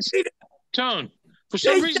 you me. can't Tone. For They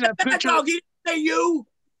some said reason, that that picture. dog. He didn't say you.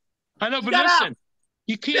 I know, but Shut up. listen,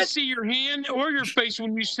 you can't Sit, see your hand or your face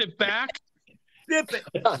when you sit back. Zip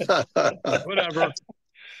it. Whatever.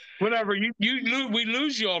 We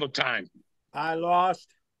lose you all the time. I lost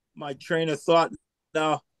my train of thought.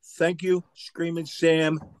 Now, thank you, Screaming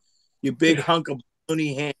Sam, you big hunk of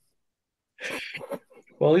bony hand.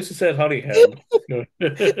 Well, at least it said honey ham.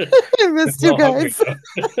 I missed you Well, hungry guys.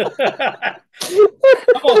 now.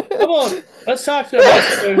 Come on. Let's talk about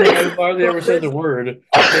somebody who hardly ever says a word.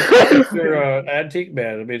 It's your antique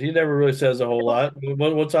man. I mean, he never really says a whole lot.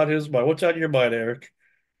 What's on his mind? What's on your mind, Eric?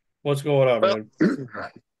 What's going on, Well,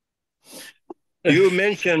 man? you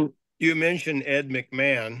mentioned Ed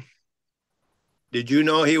McMahon. Did you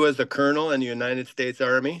know he was a colonel in the United States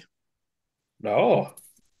Army? No.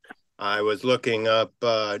 I was looking up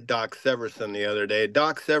Doc Severson the other day.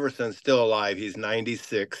 Doc Severson's still alive. He's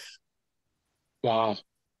 96. Wow.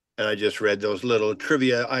 And I just read those little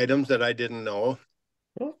trivia items that I didn't know.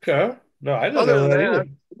 Okay. No, I didn't Other know than that that,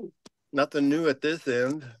 either. nothing new at this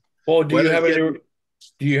end. Well, do you Weather's have any getting,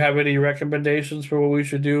 do you have any recommendations for what we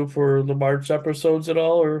should do for the March episodes at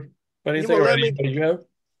all or anything well, or let me anybody you have?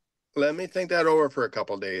 let me think that over for a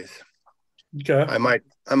couple of days. Okay. I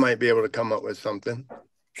might be able to come up with something.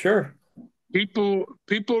 Sure. People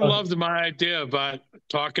Uh, loved my idea about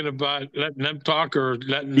talking about letting them talk or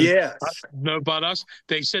letting Yes. us know about us.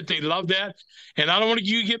 They said they love that, and I don't want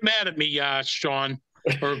you to get mad at me, Sean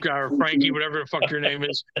or Frankie, whatever the fuck your name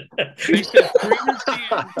is. They said Screaming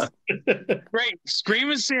Sam, great.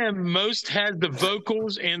 Screaming Sam most has the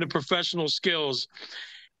vocals and the professional skills.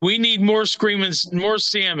 We need more more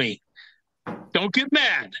Sammy. Don't get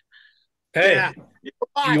mad. Hey, Yeah.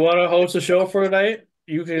 you want to host a show for a night?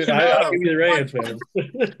 You can. I'll No, give you the reins, man.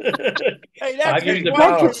 Hey, I'll that's give his you the No, wife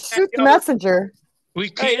power. doing just that shoot in the the other. messenger. we Hey,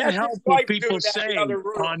 can't that's his help what wife people doing that in say the other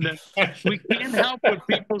room. on the. We can't help what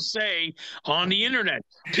people say on the internet.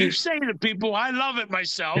 Keep saying to people, "I love it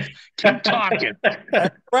myself." Keep talking.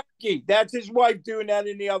 That's Frankie, that's his wife doing that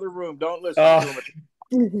in the other room. Don't listen Oh.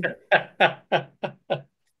 to him. Got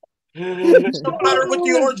her with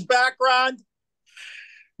the orange background.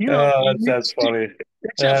 That's funny.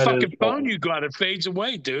 It's that That is fucking phone funny. you got. It fades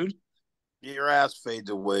away, dude. Your ass fades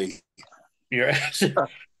away. You're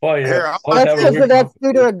Well, Here, yeah, how always That's have a because weird that's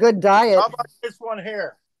due to a good diet. about this one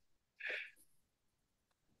here?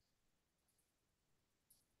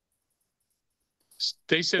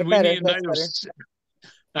 They said Get we better. need a That's night of. better.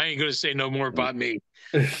 I ain't gonna say no more about me.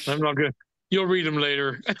 I'm not gonna. You'll read them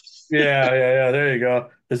later. Yeah. There you go.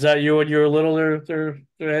 Is that you when you were little there,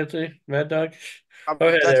 Anthony? Mad Dog? Go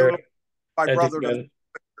ahead That's a there, little my Antique brother. Man.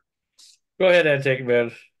 Go ahead, Antique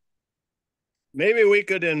Man. Maybe we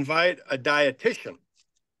could invite a dietitian.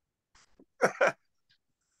 What, you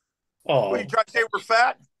Oh, trying to say we're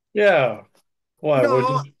fat? yeah. Why?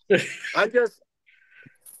 No, I just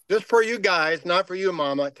for you guys, not for you,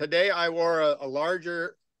 Mama. Today I wore a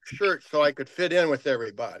larger shirt so I could fit in with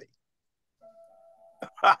everybody.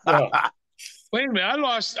 No. Wait a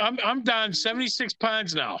minute. I'm down 76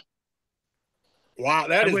 pounds now. Wow,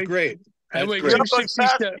 that I is weigh great. I That's weigh great. Let's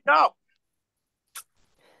pass 267. me up.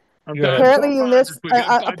 I'm Go down ahead. 4 Apparently you pounds this missed. week. I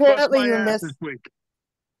bust Apparently my you ass missed. this week.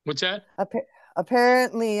 What's that?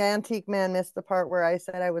 Apparently, Antique Man missed the part where I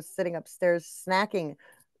said I was sitting upstairs snacking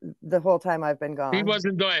the whole time I've been He gone.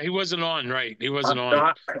 wasn't there. He wasn't on. Right. He wasn't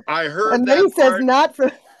on. I heard And then he that says, part, "Not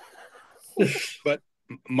for." but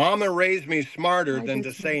Mama raised me smarter I than did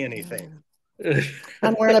to say say that. anything.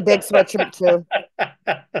 I'm wearing a big sweatshirt too.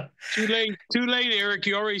 Too late. Too late, Eric.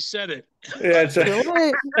 You already said it. Yeah, Too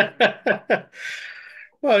late.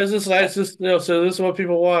 well, it's just nice. Just so this is what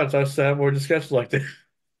people want us to have more discussions like this.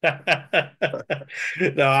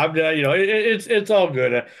 No, I'm not. It's all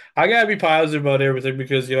good. I gotta be positive about everything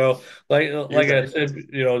because like I said,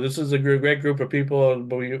 this is a great group of people,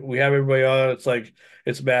 but we have everybody on. It's like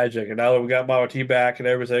it's magic, and now that we got Mama T back and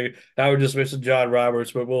everything, now we're just missing John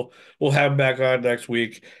Roberts, but we'll have him back on next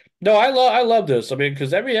week. No, I love this. I mean,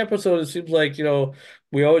 because every episode it seems like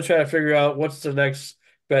we always try to figure out what's the next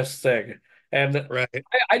best thing, and Right.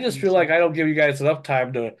 I just feel like I don't give you guys enough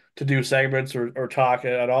time to do segments or talk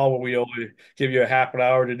at all when we only give you a half an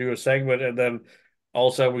hour to do a segment and then all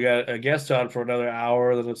of a sudden we got a guest on for another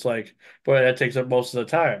hour. Then it's like, boy, that takes up most of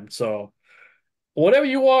the time. So whatever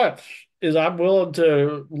you want is I'm willing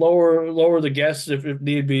to lower the guests if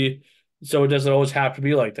need be, so it doesn't always have to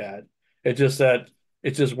be like that. It's just that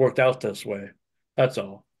it just worked out this way. That's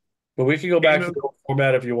all. But we can go back to the old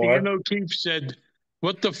format if you want. Keith said,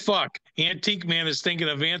 "What the fuck? Antique Man is thinking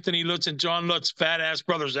of Anthony Lutz and John Lutz, fat ass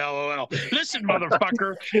brothers." LOL. Listen,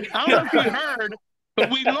 motherfucker. I don't know if you heard, but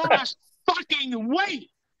we lost fucking weight.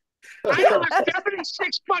 I lost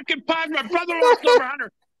 76 fucking pounds. My brother lost over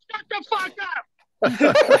 100. Shut the fuck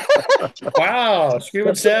up. Wow,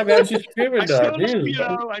 screaming Sam has you screaming I still dog. love you, Jesus.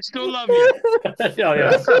 though. I still love you.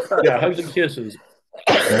 Yeah, hugs and kisses.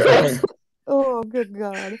 Oh, good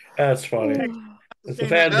God. That's funny. The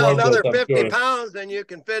fans Well, love this, another I'm 50 sure. pounds and you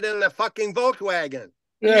can fit in the fucking Volkswagen.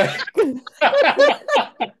 Yeah.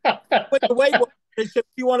 Wait, wait. He said,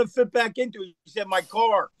 "You want to fit back into it?" He said, "My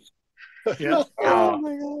car." Yeah. Oh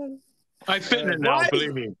my God. I fit in it now, Right.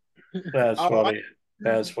 believe me. That's funny.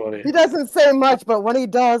 That's funny. He doesn't say much, but when he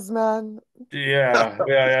does, man. Yeah.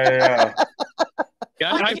 Yeah,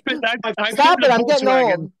 I fit Stop in it. a I'm getting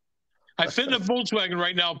Volkswagen. old. I fit in a Volkswagen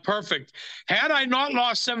right now, perfect. Had I not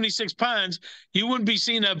lost 76 pounds, you wouldn't be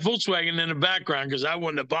seeing that Volkswagen in the background because I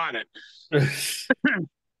wouldn't have bought it.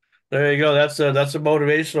 There you go. That's a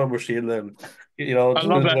motivational machine then. I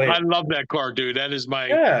love that. Wait. I love that car, dude. That is my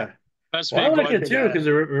Yeah. best Well, I vehicle like I it think too I have. because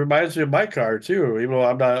it reminds me of my car too. Even though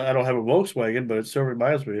I don't have a Volkswagen, but it still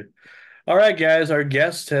reminds me. All right, guys, our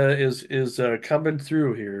guest is coming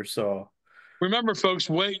through here. So Remember, folks,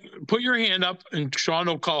 wait, put your hand up and Sean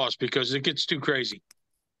will call us because it gets too crazy.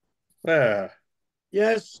 yeah,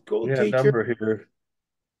 Yes, school we got a teacher. number here.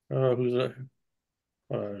 I don't know who's that.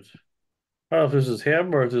 I don't know if this is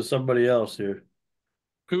him or if this is somebody else here.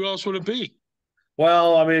 Who else would it be?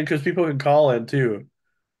 Well, I mean, because people can call in too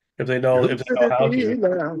if they know how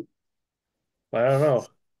to. I don't know.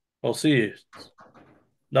 We'll see.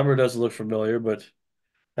 Number doesn't look familiar, but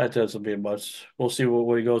that doesn't mean much. We'll see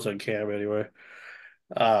what he goes on cam anyway.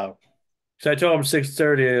 Uh, so I told him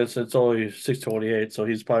 6:30. It's only 6:28, so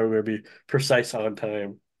he's probably going to be precise on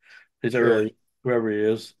time. He's Sure. early, whoever he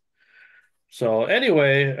is. So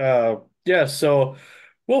anyway, yeah. So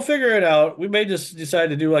we'll figure it out. We may just decide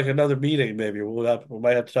to do like another meeting. Maybe we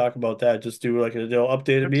might have to talk about that. Just do like a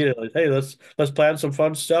updated meeting. Like, hey, let's plan some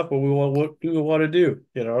fun stuff. What do we want to do?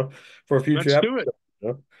 For a future Let's do it.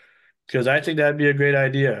 episode. Because I think that'd be a great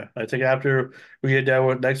idea. I think after we get done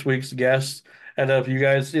with next week's guest, and if you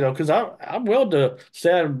guys, because I'm willing to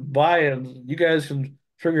stand by and you guys can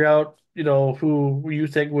figure out, who you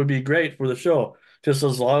think would be great for the show. Just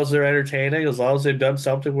as long as they're entertaining, as long as they've done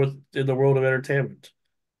something in the world of entertainment.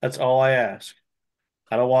 That's all I ask.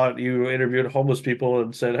 I don't want you interviewing homeless people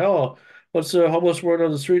and said, "Oh, what's the homeless word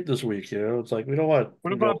on the street this week?" It's like we don't want.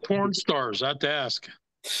 What about porn stars? I have to ask.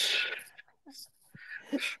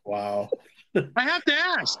 Wow. I have to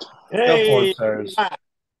ask. No porn Hey, stars.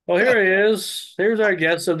 Well, here he is. Here's our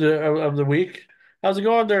guest of the week. How's it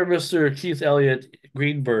going there, Mr. Keith Elliot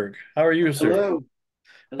Greenberg? How are you, sir? Hello.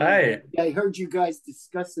 Hello. Hi. I heard you guys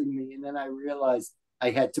discussing me, and then I realized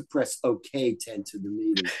I had to press OK to enter the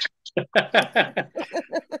meeting.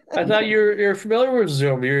 I thought you're familiar with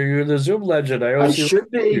Zoom. You're the Zoom legend. I I always see. should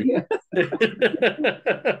be.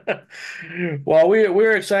 Well,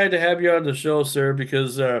 we're excited to have you on the show, sir,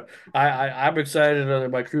 because I'm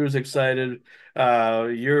excited. My crew's excited.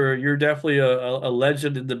 You're definitely a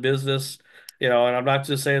legend in the business, and I'm not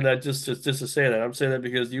just saying that just to say that. I'm saying that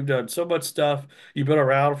because you've done so much stuff. You've been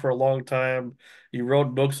around for a long time. You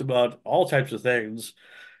wrote books about all types of things.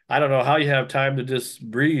 I don't know how you have time to just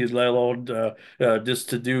breathe, let alone just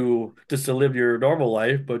to live your normal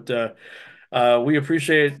life. But we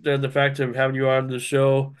appreciate the fact of having you on the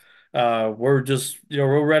show.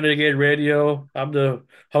 We're Renegade Radio. I'm the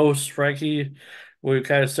host, Frankie. We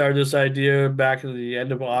kind of started this idea back in the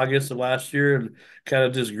end of August of last year and kind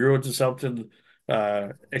of just grew into something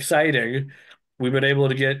exciting. We've been able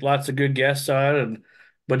to get lots of good guests on, and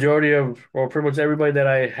majority of, or pretty much everybody that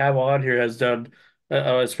I have on here has done,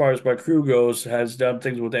 as far as my crew goes, has done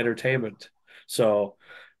things with entertainment. So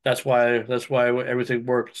that's why everything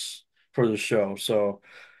works for the show. So,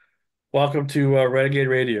 welcome to Renegade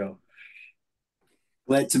Radio.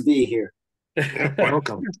 Glad to be here.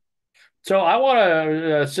 Welcome. So, I want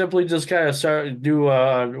to simply just kind of do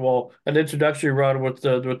an introductory run with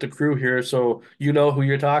the crew here, so you know who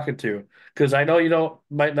you're talking to. Because I know you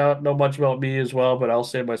might not know much about me as well, but I'll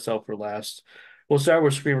save myself for last. We'll start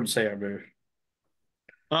with Screaming Sam here.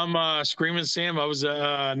 I'm Screaming Sam. I was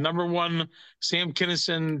a #1 Sam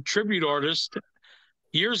Kinison tribute artist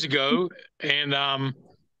years ago, and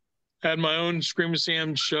had my own Screaming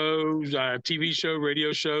Sam show, TV show,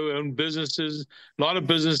 radio show, owned businesses, a lot of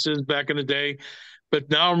businesses back in the day. But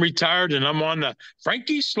now I'm retired and I'm on the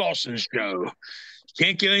Frankie Slauson show.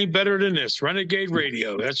 Can't get any better than this. Renegade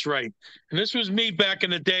Radio. That's right. And this was me back in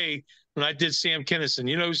the day when I did Sam Kinison.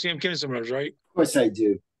 You know who Sam Kinison was, right? Of course I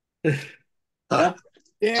do. damn, I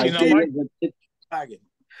You know, did Mike? it. wagon.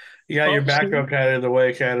 You got your background kind of in the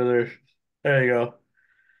way, kind of there. There you go.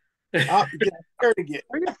 Get scared again.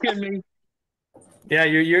 Are you kidding me? Yeah,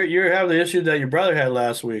 you're having the issue that your brother had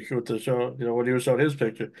last week with the show, when he was showing his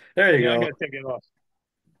picture. There you Yeah, I go. gotta take it off.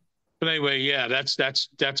 But anyway, yeah, that's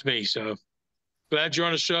me. So glad you're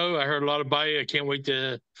on the show. I heard a lot about you. I can't wait for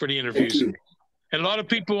the Thank interviews. you. And a lot of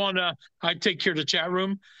people on I take care of the chat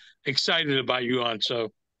room, excited about you on.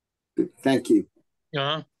 So Thank you.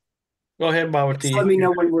 uh Go ahead, Mama Just T. let me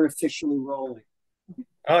know when we're officially rolling.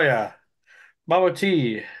 Oh yeah, Mama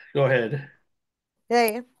T. Go ahead.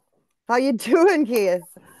 Hey, how you doing, Keith?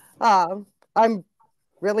 I'm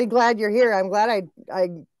really glad you're here. I'm glad I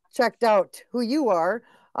checked out who you are.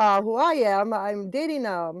 Who I am. I'm dating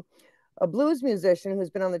a blues musician who's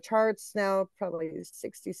been on the charts now probably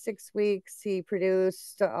 66 weeks. He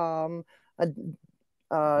produced a,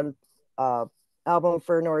 a album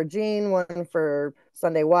for Nora Jean, one for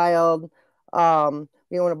Sunday Wild. We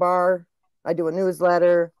own a bar. I do a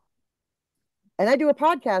newsletter, and I do a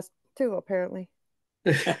podcast too, apparently.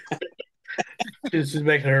 She's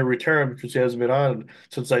making her return because she hasn't been on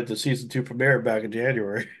since like the season 2 premiere back in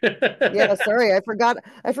January. Yeah, sorry, I forgot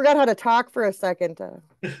how to talk for a second.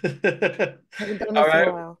 Haven't done All this in a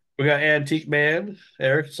right, while. we got Antique Man,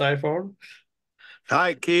 Eric's iPhone.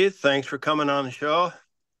 Hi, Keith. Thanks for coming on the show.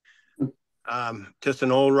 Just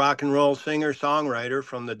an old rock and roll singer-songwriter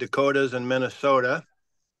from the Dakotas and Minnesota.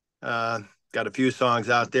 Got a few songs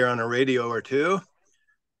out there on the radio or two.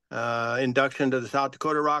 Induction to the South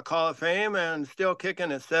Dakota Rock Hall of Fame and still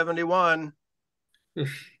kicking at 71.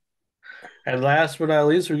 And last but not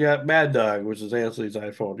least, we got Mad Dog, which is Ansley's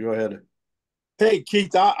iPhone. Go ahead. Hey,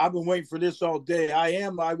 Keith, I've been waiting for this all day.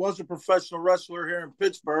 I was a professional wrestler here in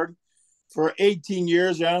Pittsburgh for 18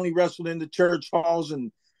 years. I only wrestled in the church halls,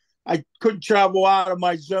 and I couldn't travel out of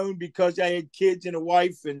my zone because I had kids and a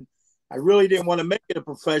wife, and I really didn't want to make it a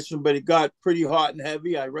profession, but it got pretty hot and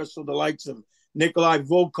heavy. I wrestled the likes of Nikolai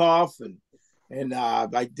Volkov, and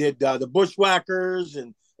I did the Bushwhackers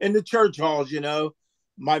and in the church halls,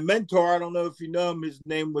 My mentor, I don't know if you know him, his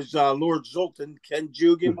name was Lord Zoltan, Ken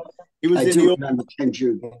Jugan. He was I in do the old remember Ken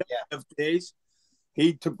Jugan. Yeah. days.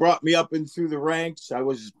 He brought me up and through the ranks. I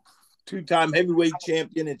was 2-time heavyweight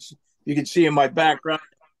champion. You can see in my background,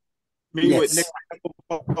 me with Nick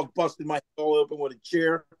busted my skull open with a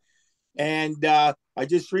chair. And I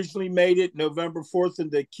just recently made it November 4th in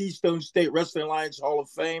the Keystone State Wrestling Alliance Hall of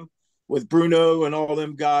Fame with Bruno and all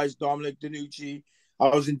them guys, Dominic Danucci. I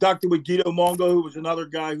was inducted with Guido Mongo, who was another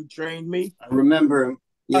guy who trained me. I remember him.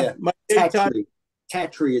 Yeah. My daytime,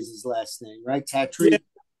 Tatry is his last name, right? Tatry? yeah,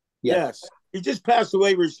 Yeah. yes. He just passed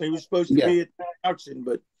away recently. He was supposed to be at the production,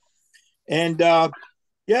 but I've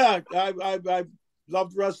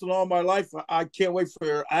loved wrestling all my life. I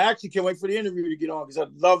actually can't wait for the interview to get on because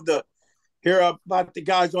I'd love to hear about the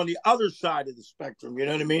guys on the other side of the spectrum. You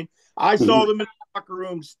know what I mean? I saw them in the locker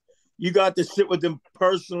rooms. You got to sit with them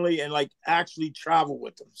personally and like actually travel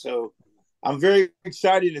with them. So I'm very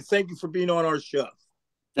excited and thank you for being on our show.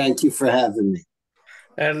 Thank you for having me.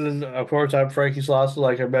 And of course, I'm Frankie Slauson.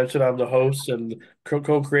 Like I mentioned, I'm the host and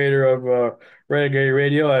co-creator of Renegade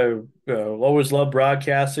Radio. I always loved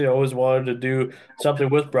broadcasting. I always wanted to do something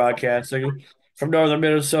with broadcasting. From northern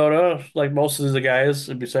Minnesota, like most of the guys,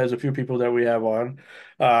 besides a few people that we have on.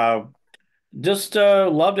 Uh, just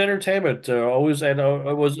loved entertainment. I was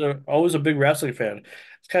always a big wrestling fan.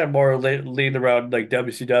 It's kind of more leaned around like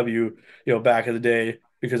WCW, back in the day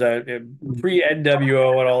because I pre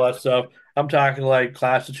NWO and all that stuff. I'm talking like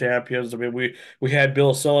Clash of Champions. I mean, we had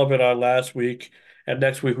Bill Sullivan on last week, and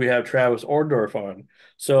next week we have Travis Orndorff on.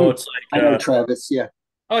 So it's I like, know Travis. Yeah.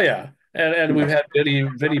 oh yeah, and we've had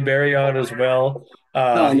Vinny Barry on as well.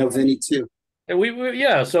 Oh, I He know Vinny too. and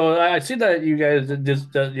yeah, so I see that you guys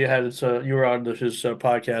that you had you were on his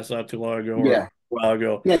podcast not too long ago or a Yeah. while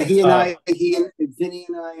ago. Yeah, Uh, he and Vinny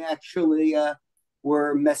and I actually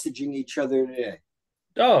were messaging each other today.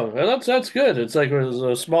 oh, well, that's good. It's like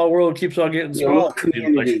a small world keeps on getting Yeah, a little smaller. It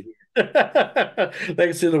seems like community. they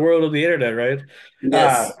can see the world of the internet, right? Uh,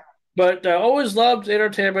 Yes. but always loved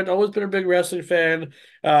entertainment. Always been a big wrestling fan.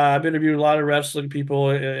 I've interviewed a lot of wrestling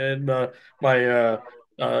people in my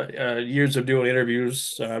years of doing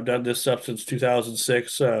interviews. I've done this stuff since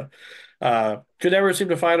 2006. Could never seem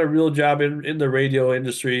to find a real job in the radio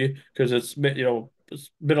industry because it's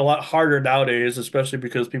been a lot harder nowadays, especially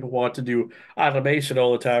because people want to do automation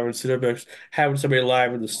all the time instead of just having somebody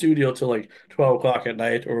live in the studio till like 12 o'clock at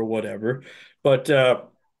night or whatever. But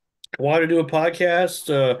wanted to do a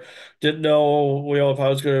podcast. Didn't know, if I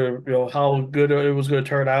was gonna, how good it was gonna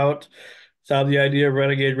turn out. Found the idea of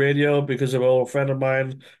Renegade Radio because of an old friend of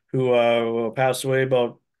mine who passed away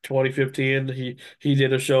about 2015. He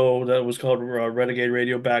did a show that was called Renegade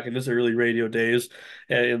Radio back in his early radio days,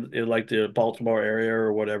 in like the Baltimore area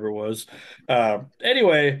or whatever it was.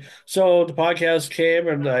 Anyway, so the podcast came,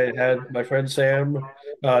 and I had my friend Sam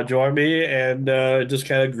join me, and it just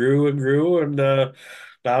kind of grew and grew, and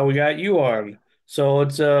now we got you on. So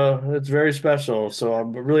it's very special. So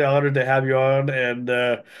I'm really honored to have you on, and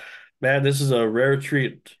man, this is a rare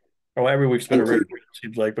treat. Oh, every week's been a Thank rare you. treat, it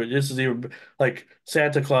seems like, but this is even like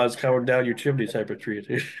Santa Claus coming down your chimney type of treat.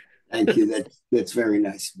 Thank you. That's very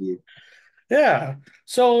nice of you. Yeah.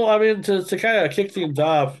 So, I mean, to kind of kick things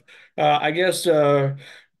off, I guess you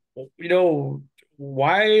know,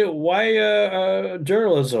 why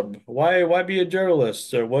journalism? Why be a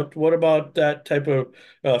journalist? What about that type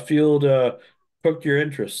of field hooked your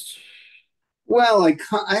interest? Well,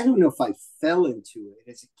 I don't know if I fell into it.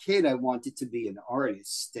 As a kid, I wanted to be an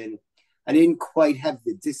artist, and I didn't quite have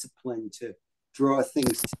the discipline to draw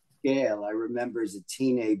things to scale. I remember as a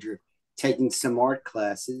teenager taking some art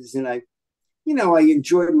classes, and I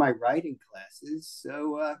enjoyed my writing classes.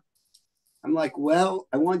 So I'm like, well,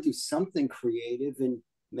 I want to do something creative, and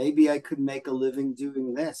maybe I could make a living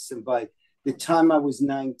doing this. And by the time I was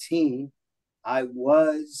 19, I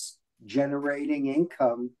was generating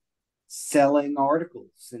income selling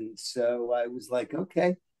articles. And so I was like,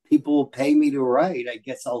 okay, people will pay me to write. I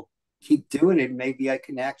guess I'll keep doing it. Maybe I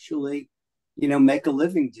can actually, make a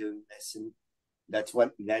living doing this. And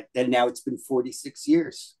and now it's been 46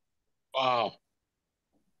 years. Wow.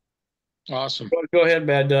 Awesome. Go ahead,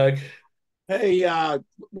 Mad Dog. Hey,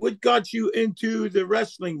 what got you into the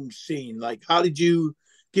wrestling scene? Like, how did you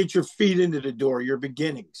get your feet into the door, your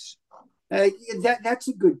beginnings? That's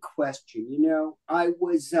a good question.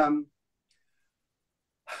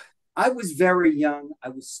 I was very young. I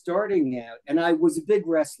was starting out, and I was a big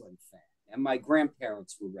wrestling fan, and my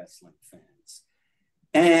grandparents were wrestling fans.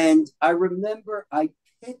 And I remember I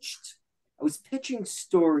was pitching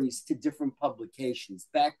stories to different publications.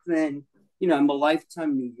 Back then, I'm a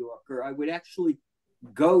lifetime New Yorker. I would actually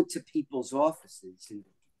go to people's offices and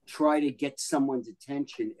try to get someone's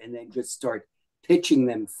attention and then just start pitching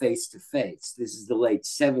them face to face. This is the late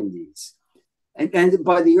 70s. And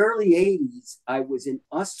by the early 80s, I was in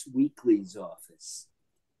Us Weekly's office.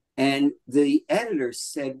 And the editor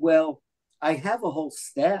said, well, I have a whole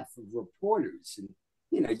staff of reporters. And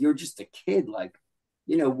you're just a kid. Like,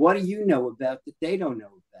 what do you know about that they don't know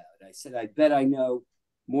about? I said, I bet I know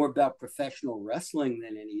more about professional wrestling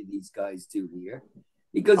than any of these guys do here.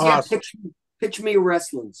 He goes, yeah, Awesome. pitch me a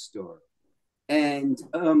wrestling story. And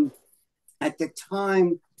at the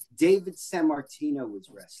time, David Sammartino was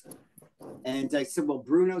wrestling. And I said, well,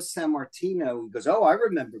 Bruno Sammartino. He goes, oh, I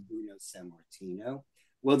remember Bruno Sammartino.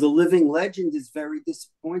 Well, the living legend is very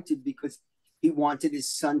disappointed because he wanted his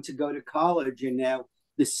son to go to college, and now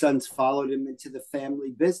the son's followed him into the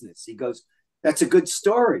family business. He goes, that's a good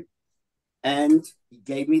story. And he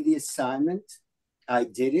gave me the assignment. I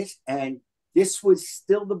did it. And this was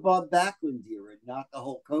still the Bob Backlund era, not the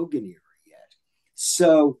Hulk Hogan era yet.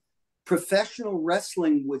 So professional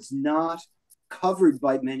wrestling was not covered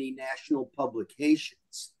by many national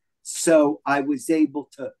publications. So I was able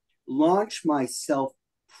to launch myself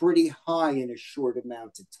pretty high in a short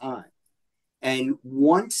amount of time. And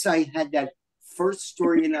once I had that first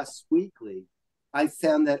story in Us Weekly, I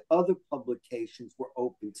found that other publications were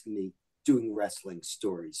open to me doing wrestling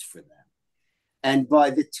stories for them. And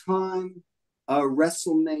by the time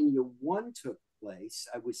WrestleMania 1 took place,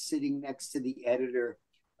 I was sitting next to the editor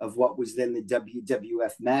of what was then the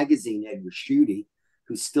WWF magazine, Ed Raschuti,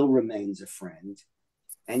 who still remains a friend.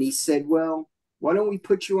 And he said, well, why don't we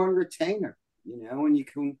put you on retainer, and you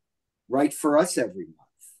can write for us every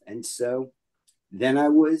month. And so then I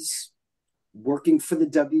was working for the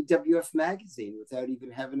WWF magazine without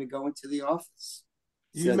even having to go into the office.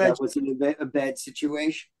 So that wasn't a bad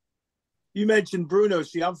situation. You mentioned Bruno.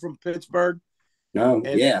 See, I'm from Pittsburgh. Oh,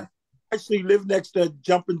 yeah. I actually lived next to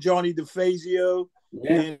Jumpin' Johnny DeFazio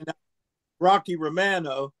and Rocky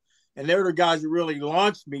Romano. And they're the guys who really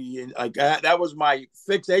launched me. And like that was my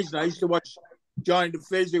fixation. I used to watch Johnny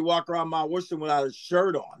DeFazio walk around Mount Worcester without a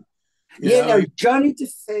shirt on. No, Johnny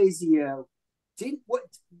DeFazio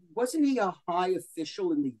wasn't he a high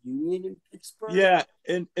official in the union in Pittsburgh? Yeah,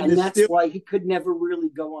 and that's why he could never really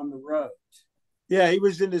go on the road. Yeah, he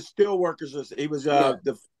was in the Steelworkers. He was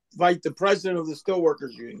the president of the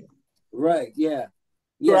Steelworkers Union. Right. Yeah.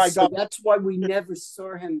 Yeah. So that's why we never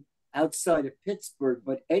saw him outside of Pittsburgh.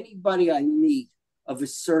 But anybody I meet of a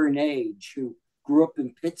certain age who grew up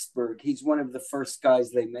in Pittsburgh, he's one of the first guys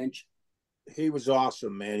they mention. He was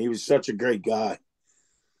awesome, man. He was such a great guy.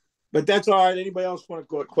 But that's all right. Anybody else want to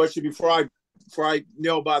go a question before I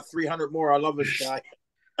know about 300 more? I love this guy.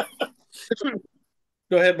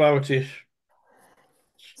 Go ahead, Mama T.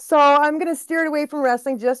 So I'm going to steer it away from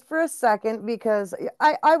wrestling just for a second because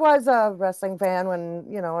I was a wrestling fan when,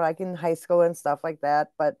 like in high school and stuff like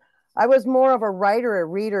that. But I was more of a writer, a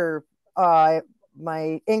reader.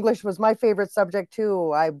 My English was my favorite subject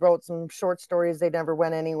too. I wrote some short stories. They never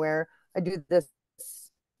went anywhere. I do this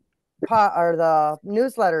the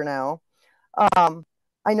newsletter now.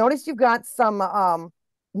 I noticed you've got some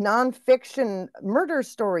nonfiction murder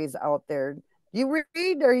stories out there. Do you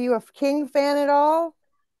read? Are you a King fan at all?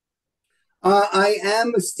 I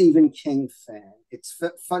am a Stephen King fan. It's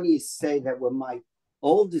funny you say that. When my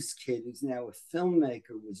oldest kid, who's now a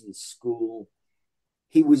filmmaker, was in school,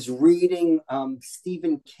 he was reading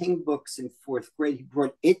Stephen King books in fourth grade. He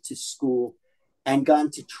brought it to school and got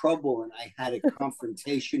into trouble, and I had a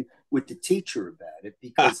confrontation with the teacher about it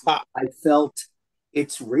because I felt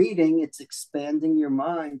it's reading, it's expanding your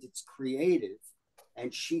mind, it's creative,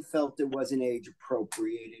 and she felt it wasn't age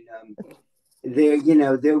appropriate. And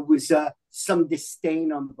there was some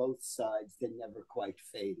disdain on both sides that never quite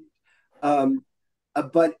faded.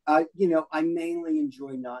 But I mainly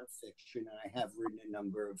enjoy nonfiction, and I have written a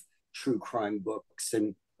number of true crime books,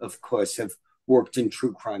 and of course have worked in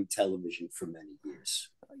true crime television for many years.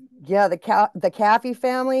 Yeah, the Caffey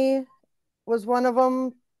family was one of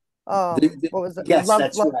them. What was it? Yes,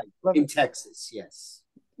 that's right. In Texas, yes.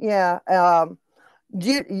 Yeah.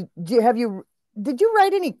 Did you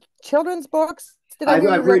write any children's books?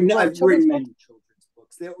 I've written many children's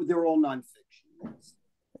books. They're all nonfiction. Yes.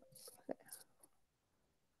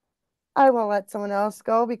 I will let someone else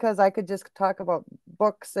go because I could just talk about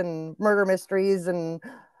books and murder mysteries and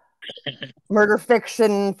murder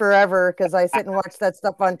fiction forever because I sit and watch that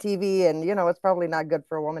stuff on TV, and it's probably not good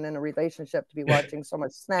for a woman in a relationship to be watching so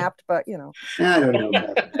much Snapped, but I don't know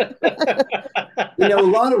about that. A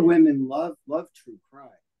lot of women love true crime.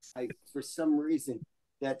 For some reason,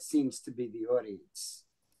 that seems to be the audience,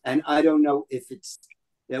 and I don't know if it's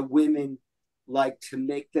that women like to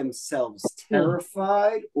make themselves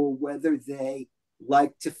terrified or whether they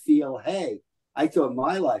like to feel, hey, I thought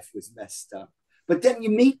my life was messed up. But then you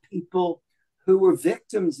meet people who were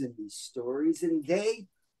victims in these stories, and they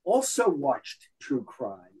also watched true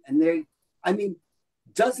crime. And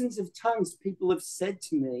dozens of times people have said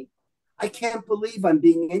to me, I can't believe I'm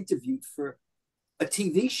being interviewed for a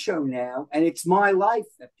TV show now, and it's my life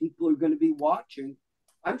that people are going to be watching.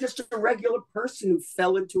 I'm just a regular person who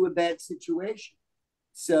fell into a bad situation.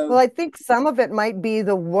 So, well, I think some of it might be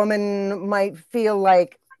the woman might feel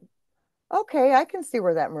like, okay, I can see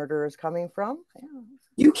where that murder is coming from. Yeah.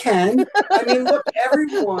 you can. I mean, look,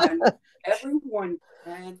 everyone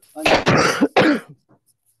can understand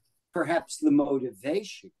perhaps the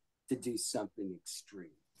motivation to do something extreme,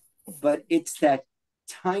 but it's that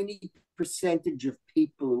tiny percentage of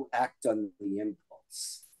people who act on the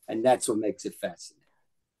impulse, and that's what makes it fascinating.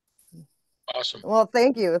 Awesome. Well,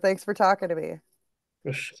 thank you. Thanks for talking to me.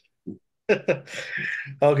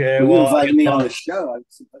 Okay, When you well, invited me on the show, I'm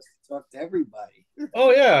supposed to talk to everybody.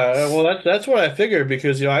 oh yeah, well that's what I figured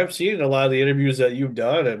because I've seen a lot of the interviews that you've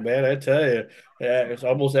done, and man, I tell you, yeah, it's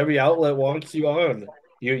almost every outlet wants you on.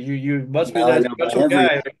 You must be Well, I that know about special every.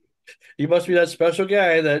 guy. You must be that special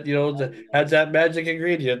guy that has that magic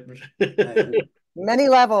ingredient. Many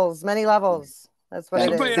levels, many levels. That's what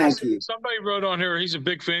it is. Thank you. Somebody wrote on here. He's a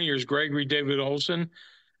big fan of yours, Gregory David Olson.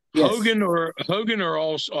 Yes. Hogan or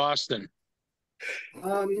Austin?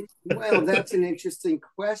 Well, that's an interesting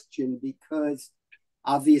question because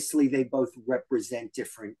obviously they both represent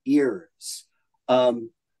different eras.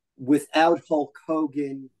 Without Hulk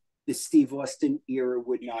Hogan, the Steve Austin era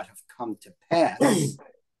would not have come to pass.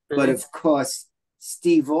 But of course,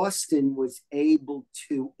 Steve Austin was able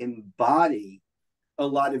to embody a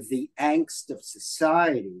lot of the angst of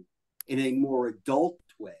society in a more adult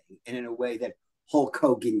way and in a way that Hulk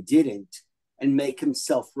Hogan didn't, and make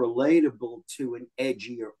himself relatable to an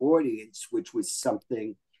edgier audience, which was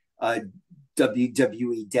something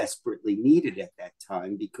WWE desperately needed at that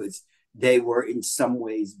time because they were in some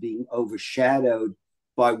ways being overshadowed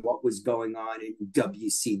by what was going on in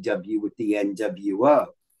WCW with the NWO.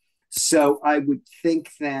 So I would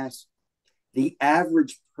think that the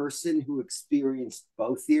average person who experienced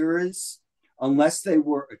both eras, unless they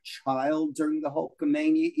were a child during the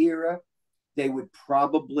Hulkamania era, they would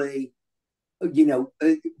probably,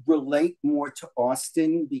 relate more to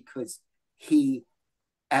Austin because he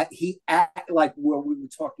like where we were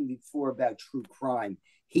talking before about true crime.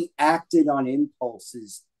 He acted on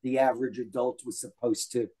impulses the average adult was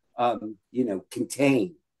supposed to,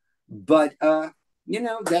 contain. But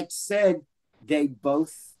that said, they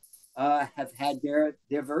both have had their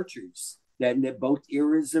virtues. Then both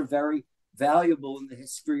eras are very valuable in the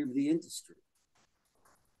history of the industry.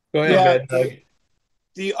 Go ahead, Yeah, Doug.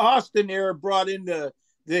 the Austin era brought in the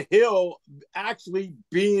Hill actually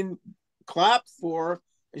being clapped for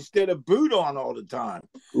instead of booed on all the time.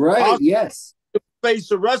 Right, Austin yes.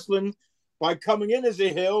 face of wrestling by coming in as a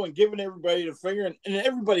heel and giving everybody the finger, and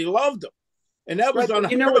everybody loved him. And that was right,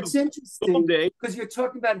 unheard it's interesting because you're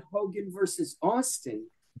talking about Hogan versus Austin.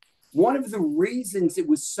 One of the reasons it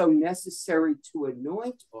was so necessary to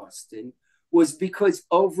anoint Austin was because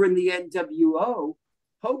over in the NWO,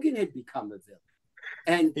 Hogan had become a villain.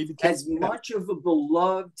 And as much of a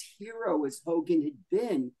beloved hero as Hogan had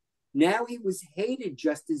been, now he was hated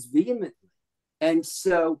just as vehemently. And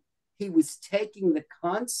so he was taking the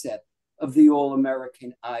concept of the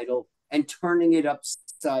All-American Idol and turning it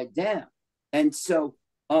upside down. And so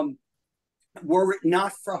were it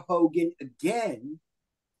not for Hogan again,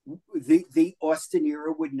 the Austin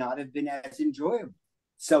era would not have been as enjoyable.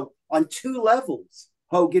 So on two levels,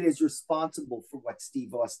 Hogan is responsible for what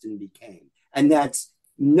Steve Austin became. And that's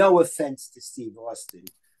no offense to Steve Austin,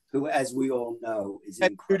 who, as we all know, is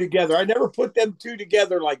incredible. Two together. I never put them two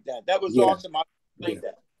together like that. That was awesome. I like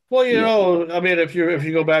that. Well, I mean, if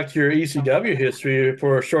you go back to your ECW history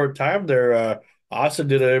for a short time there, Austin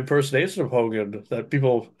did an impersonation of Hogan that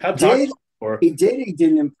people had talked about before. He did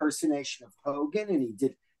an impersonation of Hogan, and he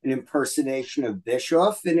did an impersonation of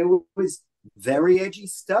Bischoff, and it was very edgy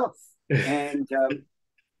stuff. And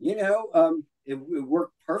it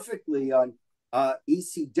worked perfectly on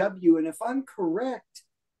ECW. And if I'm correct,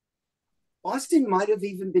 Austin might have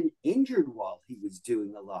even been injured while he was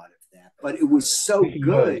doing a lot of that, but it was so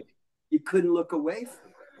good you couldn't look away from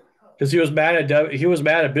it. Because he was mad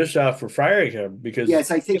at Bischoff for firing him because yes,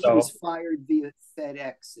 I think he was fired via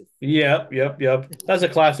FedEx. Yep. That's a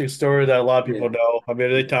classic story that a lot of people know. I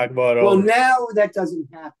mean, they talk about it. Well, now that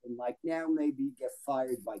doesn't happen. Like now, maybe you get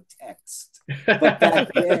fired by text, but back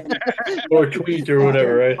then, or tweet or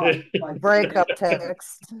whatever, right? By breakup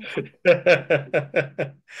text. Ain't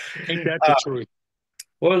that the truth?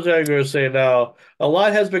 What was I going to say now? A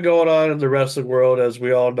lot has been going on in the wrestling world, as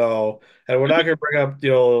we all know, and we're not going to bring up,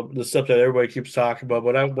 the stuff that everybody keeps talking about.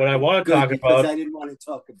 But what I want to talk about, I didn't want to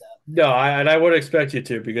talk about. No, I would expect you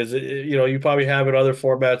to because you probably have in other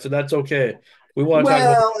formats, and that's okay We want to talk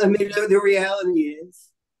about. Well, I mean, the reality is,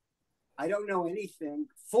 I don't know anything.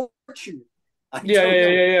 Fortunately, I Yeah, yeah, don't yeah,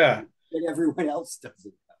 know yeah, yeah. anything that everyone else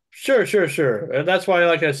doesn't. Sure, sure, sure. And that's why,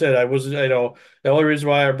 like I said, I was, the only reason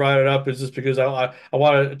why I brought it up is just because I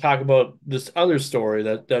want to talk about this other story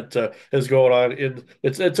that is going on in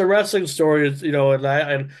it's a wrestling story. It's,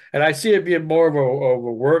 and I see it being more of a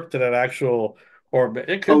work than an actual, or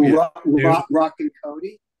it could Oh, be a feud. Rock and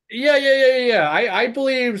Cody. Yeah, yeah, yeah, yeah, yeah. I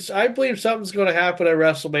believe something's going to happen at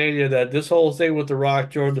WrestleMania, that this whole thing with The Rock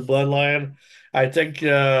joined the Bloodline. I think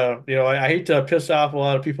I hate to piss off a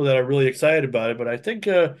lot of people that are really excited about it, but I think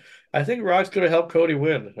Rock's going to help Cody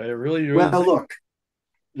win. I really, really Well, think. look,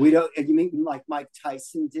 we don't. You mean like Mike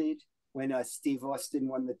Tyson did when Steve Austin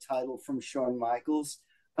won the title from Shawn Michaels?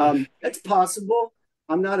 That's possible.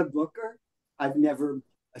 I'm not a booker. I've never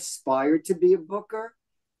aspired to be a booker.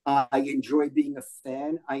 I enjoy being a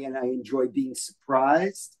fan. And I enjoy being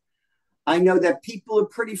surprised. I know that people are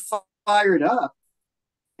pretty fired up,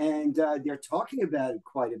 and they're talking about it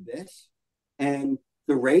quite a bit. And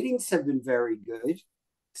the ratings have been very good,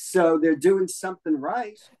 so they're doing something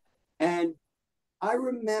right. And I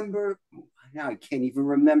remember, now I can't even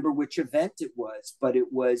remember which event it was, but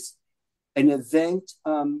it was an event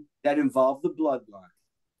that involved the bloodline.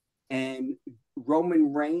 And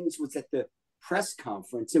Roman Reigns was at the press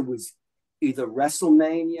conference. It was either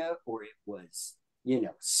WrestleMania or it was,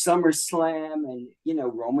 SummerSlam. And,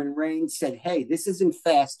 Roman Reigns said, hey, this isn't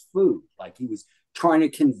fast food. Like he was trying to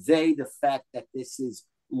convey the fact that this is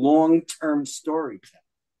long term storytelling,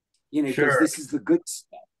 because Sure. this is the good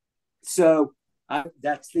stuff. So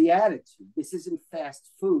that's the attitude. This isn't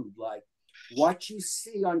fast food. Like what you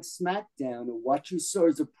see on SmackDown or what you saw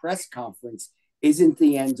as a press conference isn't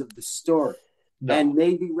the end of the story. And No.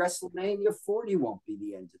 maybe WrestleMania 40 won't be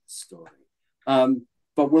the end of the story.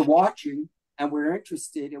 But we're watching and we're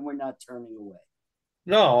interested and we're not turning away.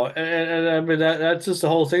 No, and I mean that's just the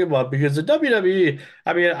whole thing about it, because the WWE,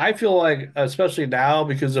 I mean, I feel like, especially now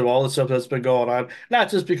because of all the stuff that's been going on, not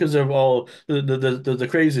just because of all the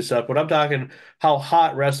crazy stuff, but I'm talking how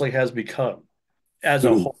hot wrestling has become as a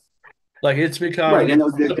Mm. whole. Like it's Right. become And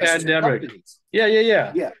the there's two pandemic. companies. Yeah, yeah,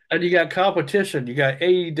 yeah. Yeah. And you got competition. You got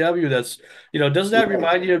AEW that's, doesn't that Right.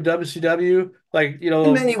 remind you of WCW? Like,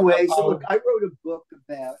 In many ways. Look, how, I wrote a book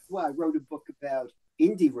about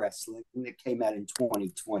indie wrestling that came out in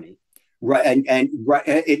 2020, right?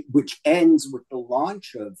 Which ends with the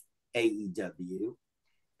launch of AEW,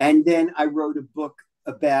 and then I wrote a book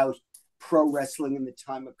about pro wrestling in the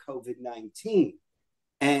time of COVID-19,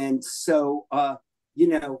 and so I've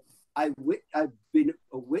been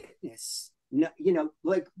a witness.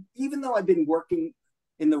 Like even though I've been working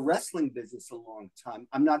in the wrestling business a long time,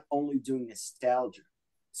 I'm not only doing nostalgia.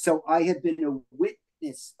 So I have been a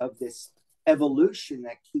witness of this evolution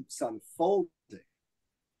that keeps unfolding.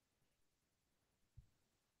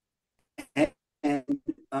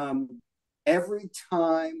 And every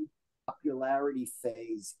time popularity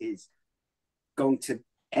phase is going to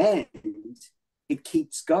end, it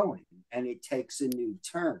keeps going and it takes a new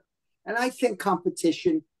turn. And I think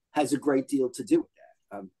competition has a great deal to do with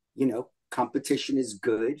that. Competition is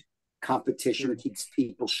good. Competition keeps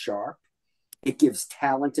people sharp. It gives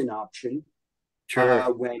talent an option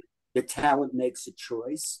sure. when the talent makes a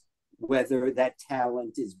choice, whether that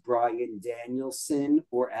talent is Brian Danielson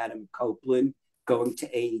or Adam Copeland going to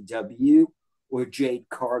AEW, or Jade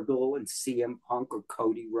Cargill and CM Punk or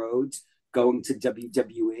Cody Rhodes going to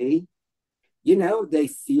WWE. They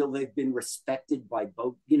feel they've been respected by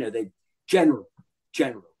both. They generally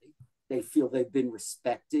they feel they've been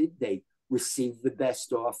respected. They receive the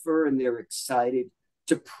best offer, and they're excited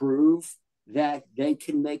to prove that they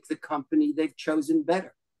can make the company they've chosen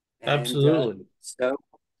better. And Absolutely. so,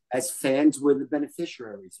 as fans, we're the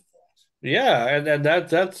beneficiaries of that. Yeah, and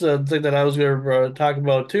that's the thing that I was going to talk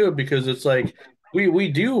about too, because it's like we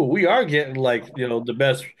are getting, like, the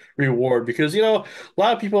best reward, because a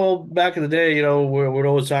lot of people back in the day, would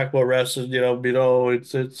always talk about wrestling,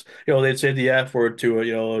 it's they'd say the F word to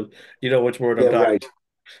it, which word I'm Yeah, talking, right.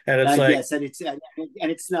 and it's like, Yes, and it's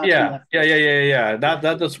not the yeah, F yeah, yeah, word. yeah, yeah,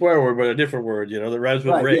 not the swear word, but a different word, that rhymes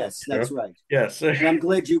with Right. rape, Yes, that's right. yes. And I'm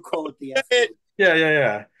glad you call it the F word. Yeah, yeah,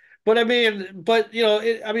 yeah. But I mean,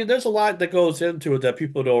 I mean, there's a lot that goes into it that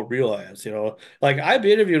people don't realize, Like I've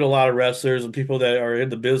interviewed a lot of wrestlers and people that are in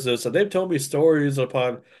the business, and they've told me stories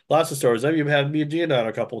upon lots of stories. I've even had me and Gene on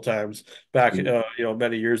a couple of times back, Mm.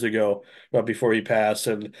 many years ago, before he passed.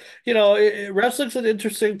 And, wrestling's an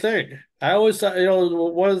interesting thing. I always thought,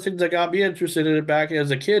 one of the things that got me interested in it back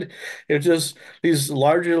as a kid, it's just these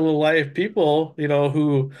larger than life people,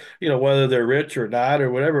 who, whether they're rich or not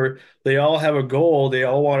or whatever, they all have a goal. They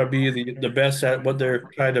all want to be the best at what they're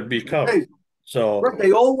trying to become. Right. So, Right.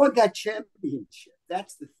 They all want that championship.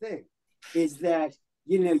 That's the thing, is that,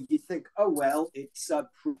 you think, oh, well, it's a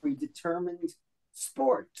predetermined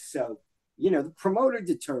sport. So, the promoter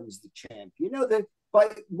determines the champ.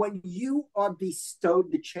 But when you are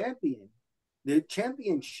bestowed the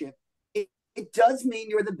championship, it does mean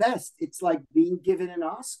you're the best. It's like being given an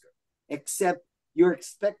Oscar, except you're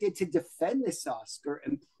expected to defend this Oscar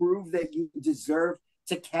and prove that you deserve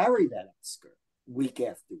to carry that Oscar week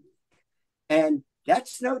after week. And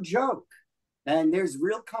that's no joke. And there's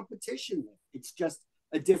real competition there. It's just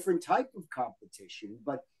a different type of competition,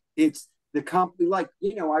 but it's the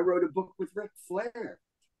I wrote a book with Ric Flair.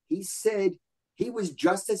 He said he was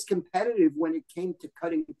just as competitive when it came to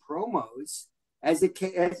cutting promos as it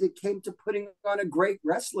came to putting on a great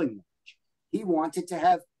wrestling match. He wanted to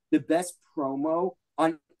have the best promo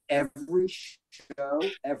on every show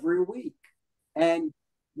every week. And,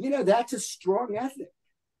 that's a strong ethic.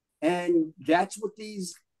 And that's what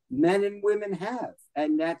these men and women have.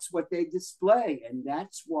 And that's what they display. And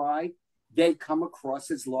that's why they come across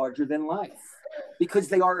as larger than life, because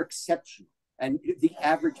they are exceptional. And the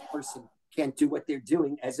average person can't do what they're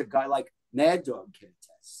doing, as a guy like Mad Dog can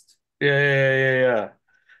attest. yeah.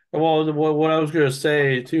 Well, what I was going to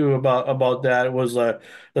say too about that was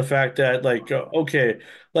the fact that okay,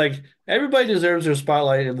 like everybody deserves their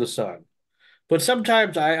spotlight in the sun. But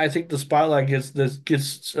sometimes I think the spotlight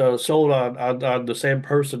gets sold on the same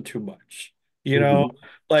person too much. You know,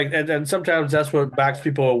 Mm-hmm. and sometimes that's what backs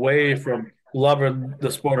people away from loving the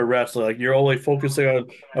sport of wrestling. Like you're only focusing on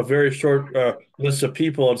a very short list of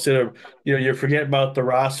people instead of you're forgetting about the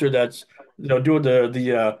roster that's doing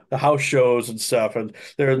the house shows and stuff, and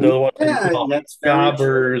they're the ones that Yeah, that's very true.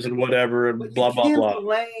 jobbers and whatever and But you blah blah can't blah.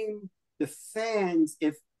 blame the fans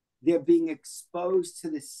if they're being exposed to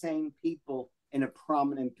the same people in a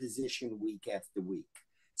prominent position week after week.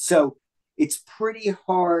 So it's pretty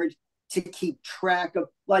hard to keep track of.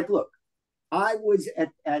 Like, look, I was at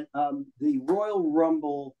the Royal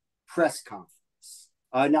Rumble press conference,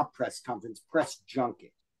 not press conference, press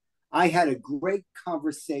junket. I had a great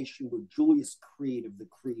conversation with Julius Creed of the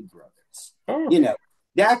Creed brothers. Oh,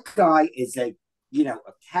 That guy is a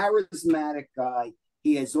charismatic guy.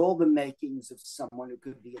 He has all the makings of someone who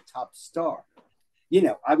could be a top star.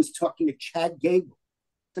 I was talking to Chad Gable,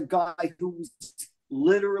 the guy who's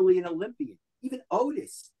literally an Olympian. Even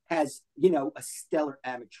Otis has, a stellar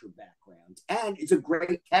amateur background and is a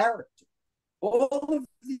great character. All of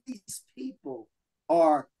these people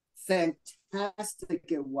are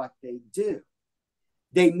fantastic at what they do.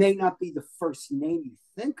 They may not be the first name you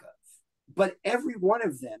think of, but every one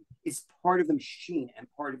of them is part of the machine and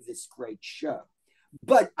part of this great show.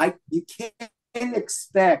 But you can't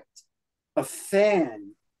expect a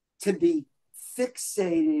fan to be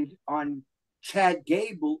fixated on Chad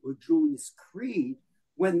Gable or Julius Creed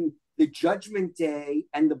when the Judgment Day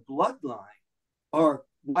and the Bloodline are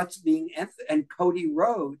what's being and Cody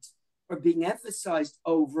Rhodes are being emphasized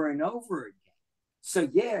over and over again. So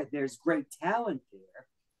yeah, there's great talent there,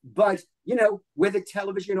 but we're the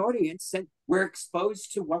television audience and we're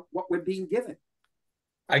exposed to what we're being given.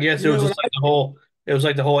 I guess it was just like it was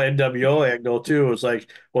like the whole NWO angle too. It was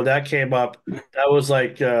like when that came up, that was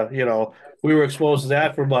like we were exposed to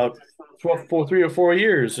that for about 3 or 4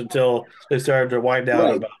 years until they started to wind down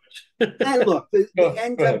Right. about And it. look, the Go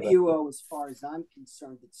ahead, man. NWO, as far as I'm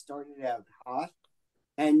concerned, it started out hot.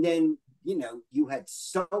 And then, you had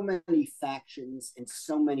so many factions and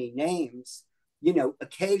so many names.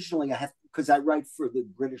 Occasionally I have, because I write for the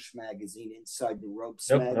British magazine Inside the Ropes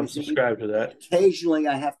Yep, I'm magazine. subscribed to that. Occasionally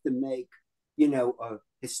I have to make, a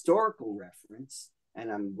historical reference,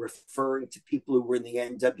 and I'm referring to people who were in the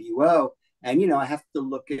NWO, and I have to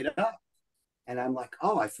look it up. And I'm like,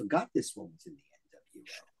 oh, I forgot this one was in the NWO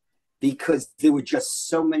because there were just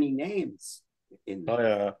so many names in Oh there.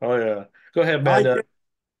 yeah, oh yeah. Go ahead, I man. did,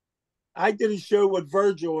 I did a show with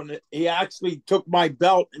Virgil, and he actually took my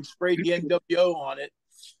belt and sprayed the NWO on it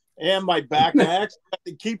and my back. And I actually had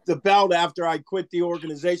to keep the belt after I quit the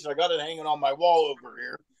organization. I got it hanging on my wall over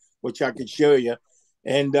here, which I could show you.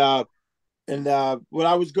 And what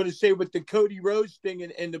I was going to say with the Cody Rhodes thing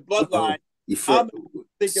and the bloodline,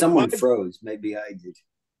 Someone froze. Maybe I did.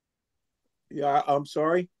 Yeah, I'm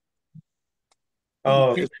sorry.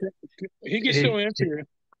 Oh, He can still answer you.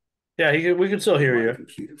 yeah, we can still hear My you.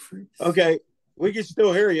 computer freeze. Okay, we can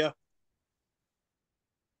still hear you.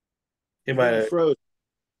 He He might have froze.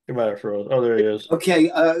 froze. Oh, there he is.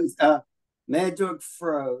 Okay. Mad Dog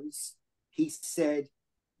froze. He said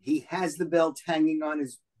he has the belt hanging on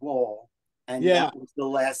his wall, and Yeah. that was the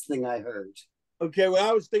last thing I heard. Okay, well,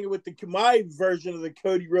 I was thinking with my version of the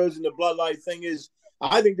Cody Rhodes and the Bloodline thing is,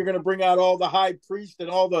 I think they're going to bring out all the high priests and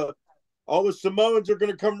all the Samoans are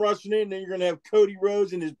going to come rushing in. Then you're going to have Cody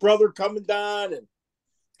Rhodes and his brother coming down, and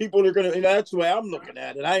people are going to. And that's the way I'm looking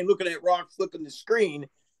at it. I ain't looking at Rock flipping the screen.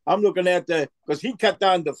 I'm looking at because he cut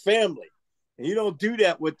down the family, and you don't do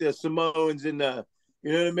that with the Samoans and the.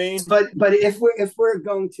 You know what I mean? But if we're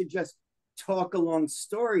going to just talk along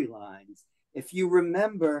storylines, if you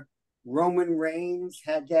remember, Roman Reigns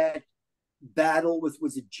had that battle with,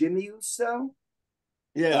 was it Jimmy Uso?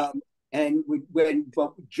 Yeah. And when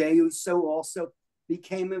Jey Uso also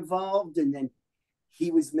became involved, and then he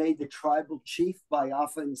was made the tribal chief by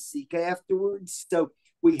Alpha and Sika afterwards. So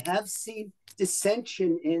we have seen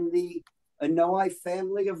dissension in the Anoa'i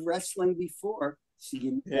family of wrestling before. So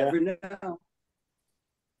you never know.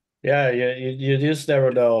 Yeah, you just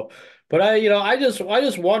never know. But I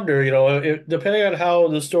just wonder, if, depending on how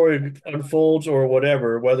the story unfolds or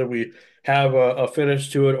whatever, whether we have a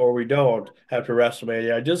finish to it or we don't after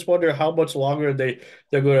WrestleMania, I just wonder how much longer they're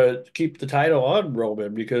going to keep the title on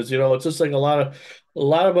Roman, because it's just like a lot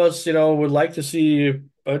of us, would like to see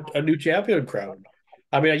a new champion crowned.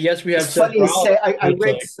 I mean, yes, we have It's Seth funny to Rollins, say, I but it's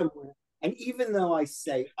read like, somewhere, and even though I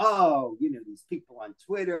say, oh, these people on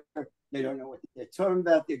Twitter, they don't know what they're talking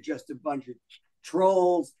about, they're just a bunch of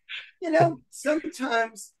trolls.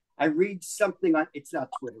 Sometimes I read something on, it's not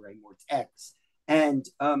Twitter anymore, it's X, and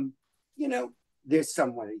there's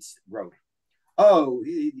someone who wrote, oh,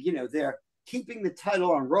 they're keeping the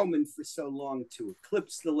title on Roman for so long to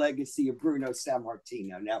eclipse the legacy of Bruno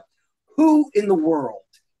Sammartino. Now, who in the world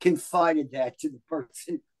confided that to the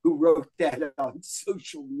person who wrote that on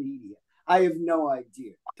social media? I have no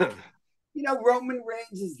idea. Roman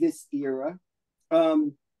Reigns is this era.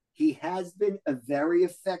 He has been a very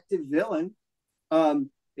effective villain. And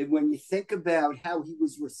when you think about how he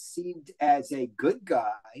was received as a good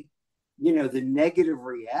guy, the negative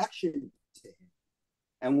reaction to him,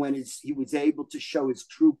 and when he was able to show his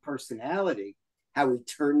true personality, how he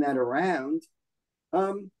turned that around,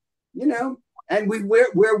 and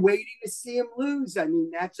we're waiting to see him lose. I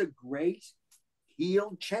mean, that's a great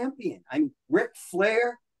heel champion. I mean, Ric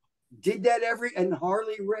Flair did that and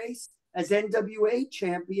Harley Race as NWA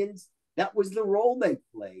champions. That was the role they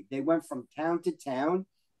played. They went from town to town,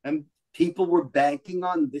 and people were banking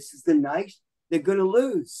on this is the night they're going to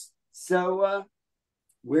lose. So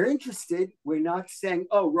we're interested. We're not saying,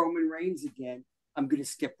 oh, Roman Reigns again. I'm going to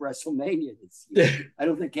skip WrestleMania this year. I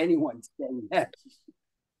don't think anyone's saying that.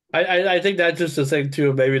 I think that's just the thing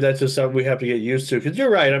too. Maybe that's just something we have to get used to. Because you're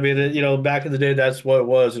right. I mean, back in the day, that's what it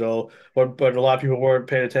was. But a lot of people weren't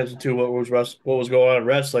paying attention to what was going on in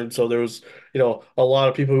wrestling. So there was, a lot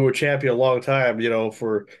of people who were champion a long time.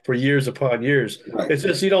 For years upon years. Right. It's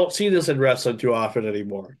just you don't see this in wrestling too often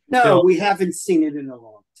anymore. No, we haven't seen it in a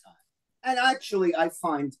long time. And actually, I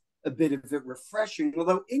find a bit of it refreshing.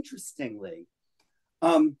 Although interestingly,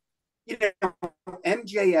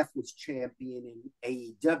 MJF was champion in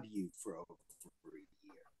AEW for over a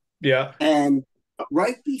year. Yeah. And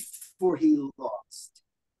right before he lost,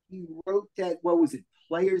 he wrote that, what was it,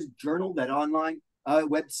 Players Journal, that online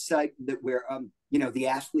website where the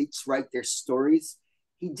athletes write their stories.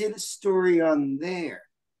 He did a story on there,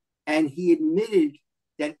 and he admitted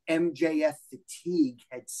that MJF fatigue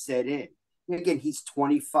had set in. And again, he's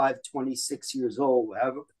 25, 26 years old,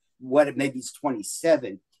 maybe he's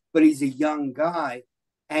 27, but he's a young guy,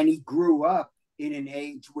 and he grew up in an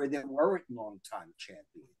age where there weren't long-time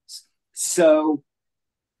champions. So,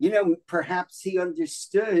 perhaps he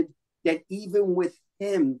understood that even with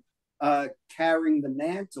him carrying the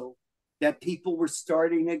mantle, that people were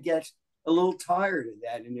starting to get a little tired of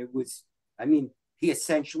that. And it was, he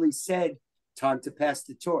essentially said, time to pass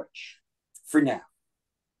the torch for now.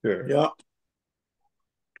 Sure. Yeah.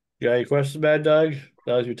 You got any questions, Mad Dog?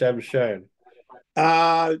 Now's your time to shine.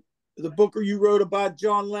 The book you wrote about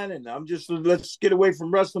John Lennon. Let's get away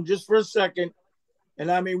from wrestling just for a second. And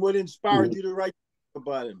what inspired you to write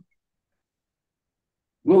about him?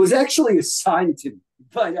 Well, it was actually assigned to me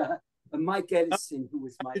by Mike Edison, who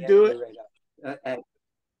was my editor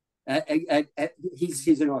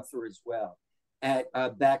he's an author as well at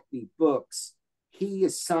Backbeat Books. He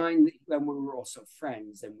assigned, and we were also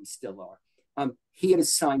friends, and we still are. He had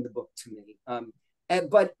assigned the book to me.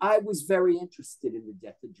 But I was very interested in the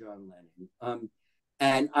death of John Lennon.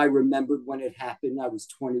 And I remembered when it happened. I was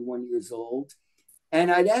 21 years old. And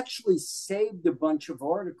I'd actually saved a bunch of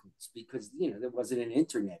articles because, there wasn't an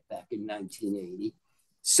internet back in 1980.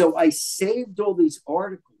 So I saved all these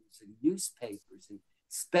articles and newspapers and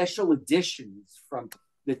special editions from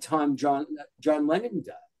the time John Lennon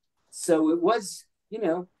died. So it was,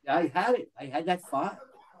 I had it. I had that file,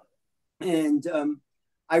 and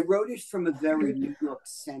I wrote it from a very New York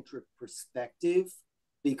centric perspective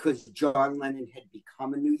because John Lennon had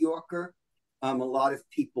become a New Yorker. A lot of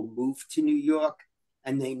people moved to New York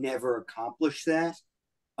and they never accomplished that.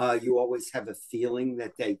 You always have a feeling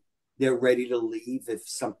that they're ready to leave if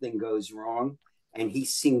something goes wrong. And he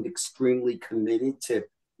seemed extremely committed to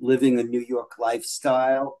living a New York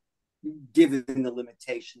lifestyle, given the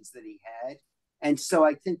limitations that he had. And so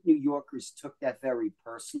I think New Yorkers took that very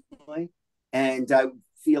personally. And I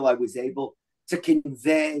feel I was able to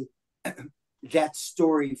convey that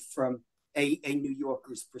story from a New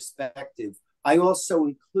Yorker's perspective. I also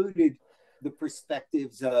included the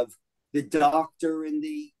perspectives of the doctor in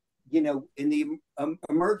the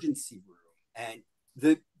emergency room, and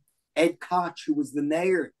the Ed Koch, who was the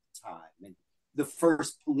mayor at the time, and the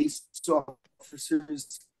first police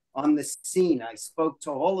officers on the scene. I spoke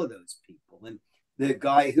to all of those people, and the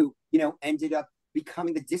guy who ended up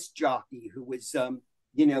becoming the disc jockey, who was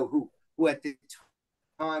who at the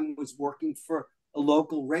time was working for a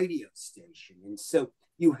local radio station, and so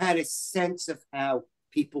you had a sense of how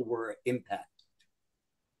people were impacted.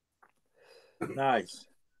 Nice.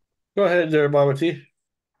 Go ahead there, Mama T.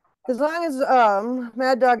 As long as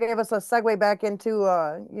Mad Dog gave us a segue back into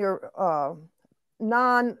your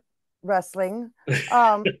non-wrestling,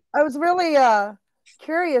 I was really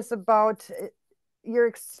curious about your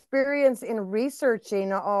experience in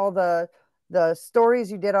researching all the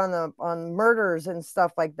stories you did on murders and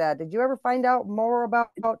stuff like that. Did you ever find out more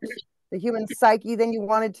about the human psyche than you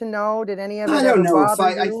wanted to know? Did any of it I don't ever know if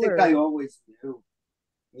bother I you? think Or? I always knew.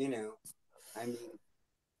 I mean,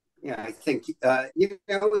 I think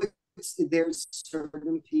there's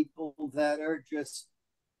certain people that are just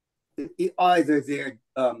either they're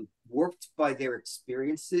warped by their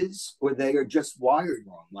experiences or they are just wired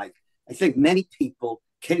wrong. Like, I think many people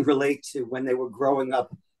can relate to when they were growing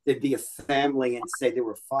up, there'd be a family and say there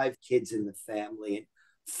were 5 kids in the family and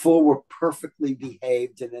 4 were perfectly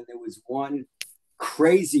behaved, and then there was one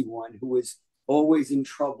crazy one who was always in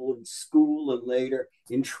trouble in school and later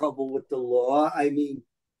in trouble with the law. I mean,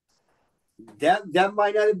 that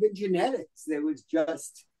might not have been genetics. It was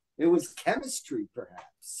chemistry,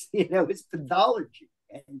 perhaps. It's pathology.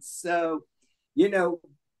 And so,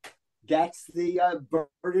 that's the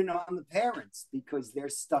burden on the parents because they're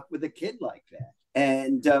stuck with a kid like that.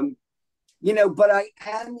 And, but I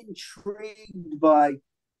am intrigued by,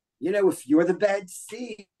 if you're the bad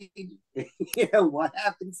seed, what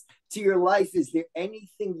happens to your life? Is there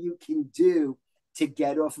anything you can do to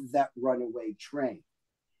get off of that runaway train?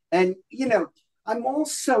 And, I'm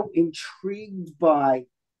also intrigued by,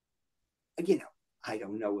 I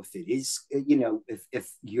don't know if it is,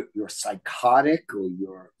 if you're psychotic or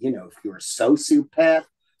if you're a sociopath,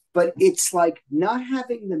 but it's like not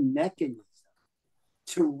having the mechanism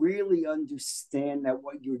to really understand that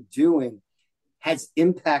what you're doing has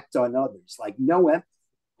impact on others. Like no empathy.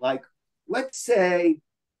 Like, let's say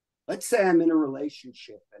I'm in a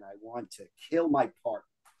relationship and I want to kill my partner.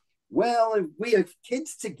 Well, if we have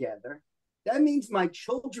kids together, that means my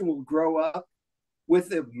children will grow up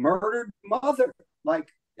with a murdered mother. Like,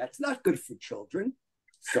 that's not good for children.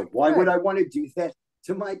 So why would I want to do that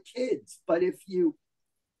to my kids? But if you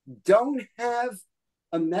don't have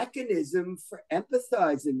a mechanism for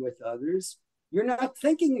empathizing with others, you're not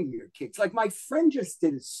thinking of your kids. Like my friend just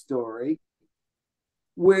did a story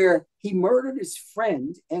where he murdered his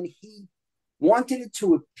friend and he wanted it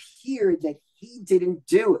to appear that he didn't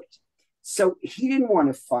do it. So he didn't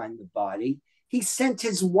want to find the body. He sent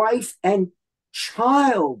his wife and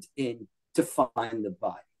child in to find the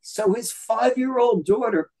body. So his 5-year-old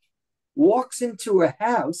daughter walks into a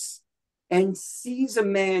house and sees a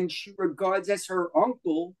man she regards as her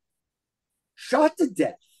uncle shot to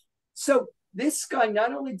death. So this guy,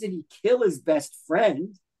 not only did he kill his best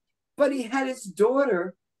friend, but he had his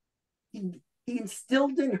daughter, he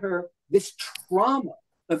instilled in her this trauma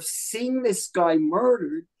of seeing this guy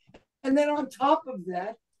murdered. And then on top of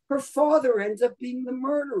that, her father ends up being the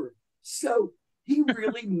murderer. So he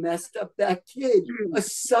really messed up that kid,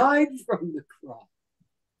 aside from the crime.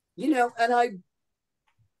 And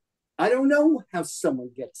I don't know how someone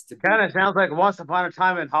gets to be. Kind of sounds like Once Upon a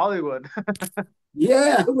Time in Hollywood.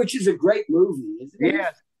 Yeah, which is a great movie, isn't it?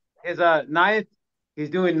 Yes. His ninth, he's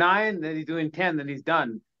doing 9, then he's doing 10, then he's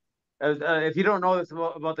done. If you don't know this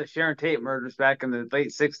about the Sharon Tate murders back in the late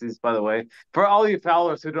 60s, by the way, for all you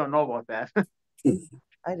followers who don't know about that.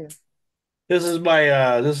 I do. This is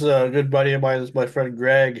a good buddy of mine. This is my friend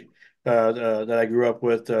Greg. that I grew up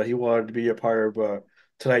with. He wanted to be a part of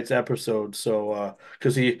tonight's episode, so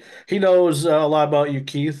because he knows a lot about you,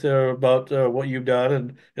 Keith, about what you've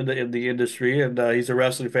done in the industry, and he's a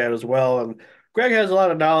wrestling fan as well. And Greg has a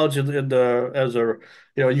lot of knowledge in the as a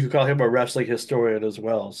you could call him a wrestling historian as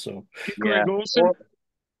well. So Greg Yeah. Olson. Well,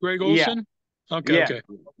 Greg yeah. Olson. Okay.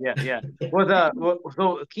 Yeah. Okay. Yeah.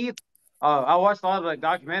 So Keith, I watched a lot of like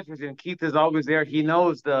documentaries, and Keith is always there. He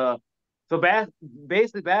knows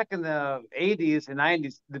basically back in the 80s and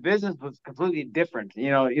 90s, the business was completely different.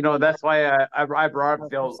 That's why I brought up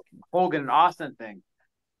the Hogan and Austin thing.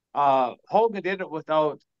 Hogan did it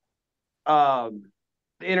without um,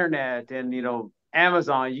 the internet and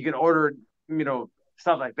Amazon. You can order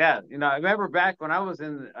stuff like that. I remember back when I was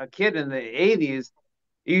a kid in the 80s,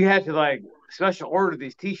 you had to like special order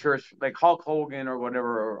these T-shirts like Hulk Hogan or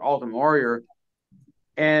whatever or Ultimate Warrior.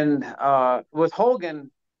 And with Hogan,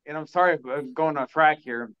 and I'm sorry if I'm going off track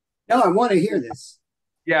here. No, I want to hear this.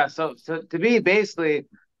 Yeah, so to me, basically,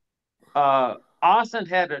 Austin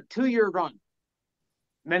had a 2-year run.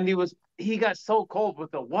 Then he got so cold with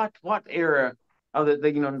the what era of the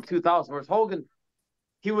 2000s. Whereas Hogan,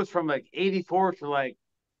 he was from like 84 to like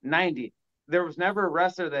 90. There was never a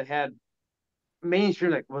wrestler that had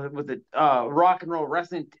mainstream like with the rock and roll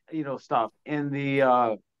wrestling stuff in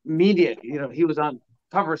the media. He was on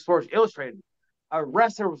cover of Sports Illustrated. A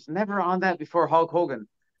wrestler was never on that before Hulk Hogan.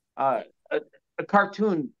 A, a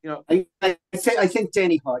cartoon, I think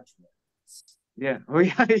Danny Hodge. yeah, well,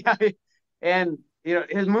 yeah. And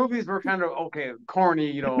his movies were kind of okay,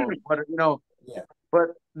 corny, but Yeah. But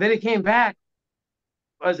then he came back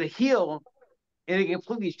as a heel, and he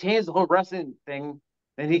completely changed the whole wrestling thing.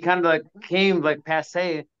 And he kind of like came like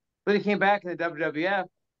passe, but he came back in the WWF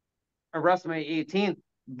at WrestleMania 18,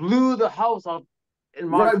 blew the house off in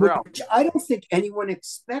Montreal. Which I don't think anyone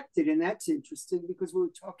expected, and that's interesting because we were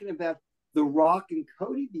talking about The Rock and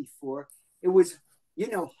Cody before. It was,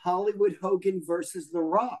 Hollywood Hogan versus The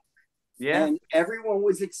Rock. Yeah. And everyone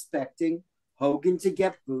was expecting Hogan to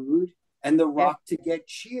get booed and The Rock to get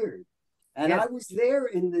cheered. And I was there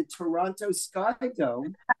in the Toronto Sky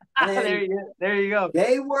Dome. And there you go.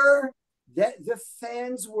 The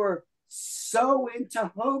fans were so into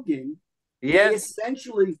Hogan, they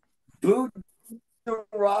essentially booed The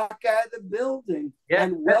Rock out of the building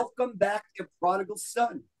and welcomed back their prodigal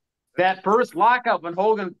son. That first lockup when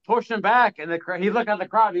Hogan pushed him back, and he looked at the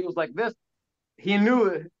crowd, he was like this. He knew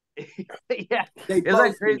it. It's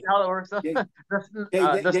like crazy how it works. They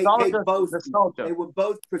were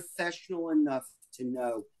both professional enough to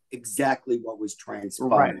know exactly what was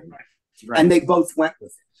transpiring. Right. And they both went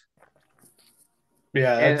with it.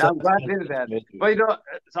 Yeah, and I'm glad they did that. But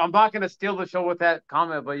so I'm not going to steal the show with that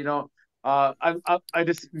comment. But I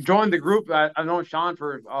just joined the group. I've known Sean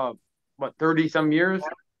for 30 some years.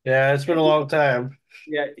 Yeah, it's been a long time.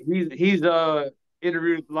 Yeah, he's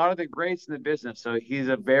interviewed a lot of the greats in the business, so he's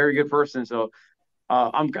a very good person. So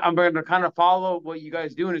I'm going to kind of follow what you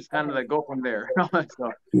guys do and just kind of like go from there.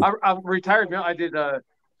 So I'm retired. I did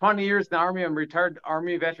 20 years in the Army. I'm a retired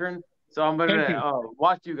Army veteran. So I'm going to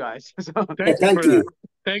watch you guys. So, thank you.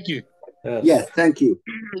 Thank you. Yes. Yeah, thank you.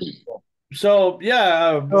 So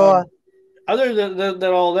other than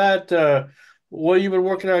all that, what have you been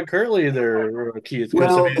working on currently there, Keith?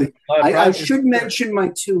 Well, I should mention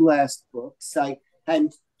my 2 last books. I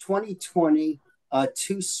had 2020,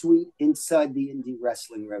 Too Sweet Inside the Indie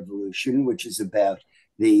Wrestling Revolution, which is about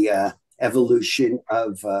the evolution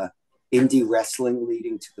of indie wrestling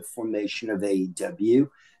leading to the formation of AEW.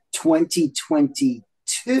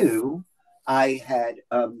 2022, I had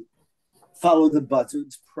Follow the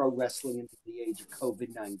Buzzards, Pro Wrestling in the Age of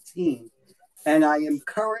COVID-19. And I am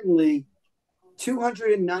currently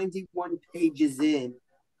 291 pages in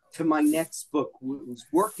to my next book, whose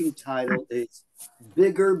working title is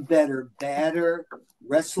Bigger, Better, Badder,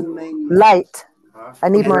 WrestleMania. Light. I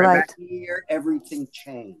need more light. Here, everything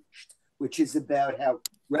changed, which is about how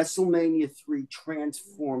WrestleMania 3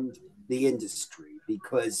 transformed the industry.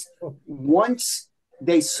 Because once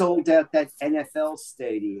they sold out that NFL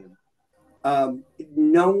stadium,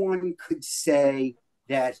 no one could say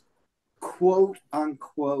that quote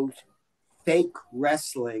unquote fake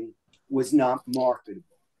wrestling was not marketable.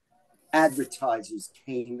 Advertisers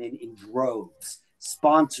came in droves.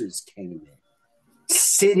 Sponsors came in.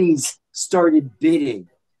 Cities started bidding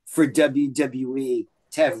for WWE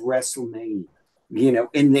to have WrestleMania,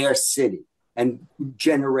 in their city and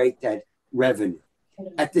generate that revenue.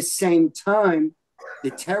 At the same time,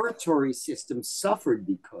 the territory system suffered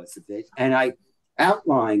because of it. And I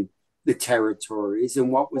outlined the territories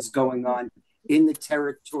and what was going on in the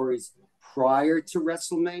territories prior to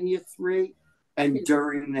WrestleMania 3 and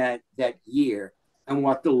during that year, and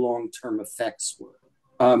what the long-term effects were.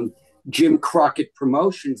 Jim Crockett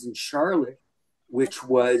Promotions in Charlotte, which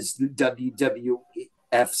was the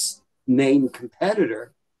WWF's main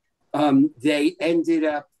competitor, they ended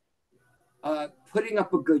up putting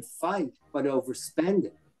up a good fight, but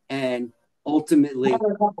overspending, and ultimately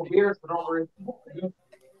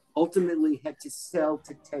had to sell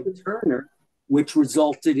to Ted Turner, which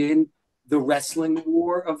resulted in the wrestling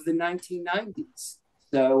war of the 1990s.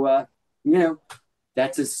 So,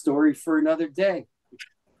 that's a story for another day.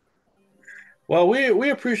 Well, we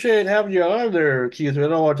appreciate having you on there, Keith. I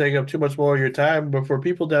don't want to take up too much more of your time, but for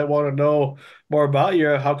people that want to know more about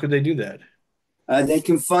you, how could they do that? They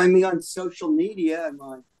can find me on social media. I'm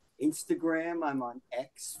on Instagram. I'm on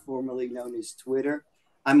X, formerly known as Twitter.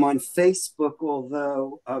 I'm on Facebook,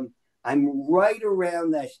 although I'm right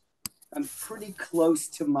around that. I'm pretty close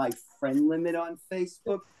to my friend limit on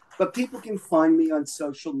Facebook, but people can find me on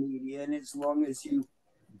social media, and as long as you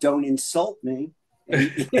don't insult me,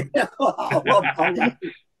 and,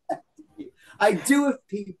 I do have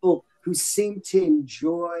people who seem to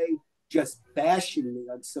enjoy just bashing me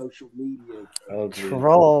on social media. Oh, geez.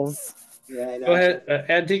 Trolls. Yeah, Go ahead,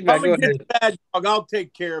 Antique Man. Go ahead. Bad dog. I'll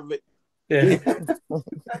take care of it. Yeah.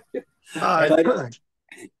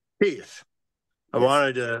 Keith, I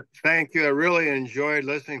wanted to thank you. I really enjoyed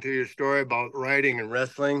listening to your story about writing and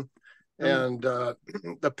wrestling, and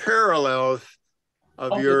the parallels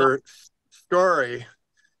of your story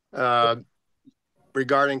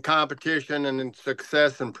regarding competition and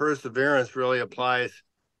success and perseverance really applies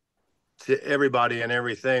to everybody and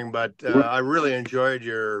everything. But I really enjoyed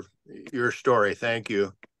your story. Thank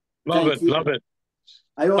you. Love Thank it. you. Love it.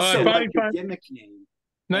 I also Bye, like your bye. gimmick name.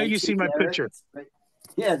 Now you see my picture.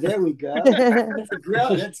 Yeah, there we go.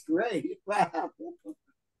 That's great. Wow.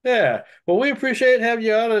 Yeah. Well, we appreciate having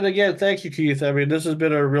you on. And again, thank you, Keith. I mean, this has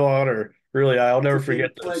been a real honor. Really, I'll never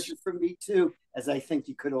forget this. Pleasure for me too, as I think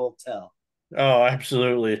you could all tell. Oh,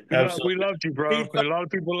 absolutely. We Absolutely. loved you, bro. A lot of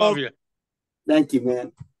people love you. Thank you,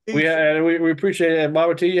 man. We appreciate it. And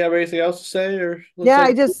Mama T, you have anything else to say? Or Yeah,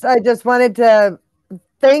 I just wanted to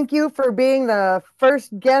thank you for being the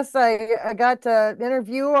first guest I got to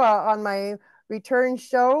interview on my return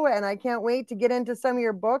show, and I can't wait to get into some of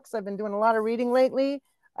your books. I've been doing a lot of reading lately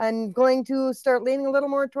and going to start leaning a little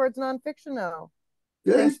more towards nonfiction now.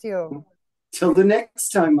 Good. Thanks to you. Till the next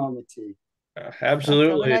time, Mama T.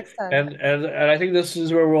 Absolutely. Next time. And I think this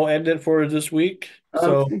is where we'll end it for this week.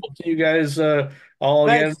 So Okay. we'll see you guys all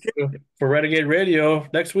Thanks. again for Renegade Radio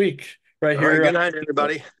next week, right All right, here. good night,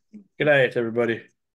 everybody. Good night, everybody.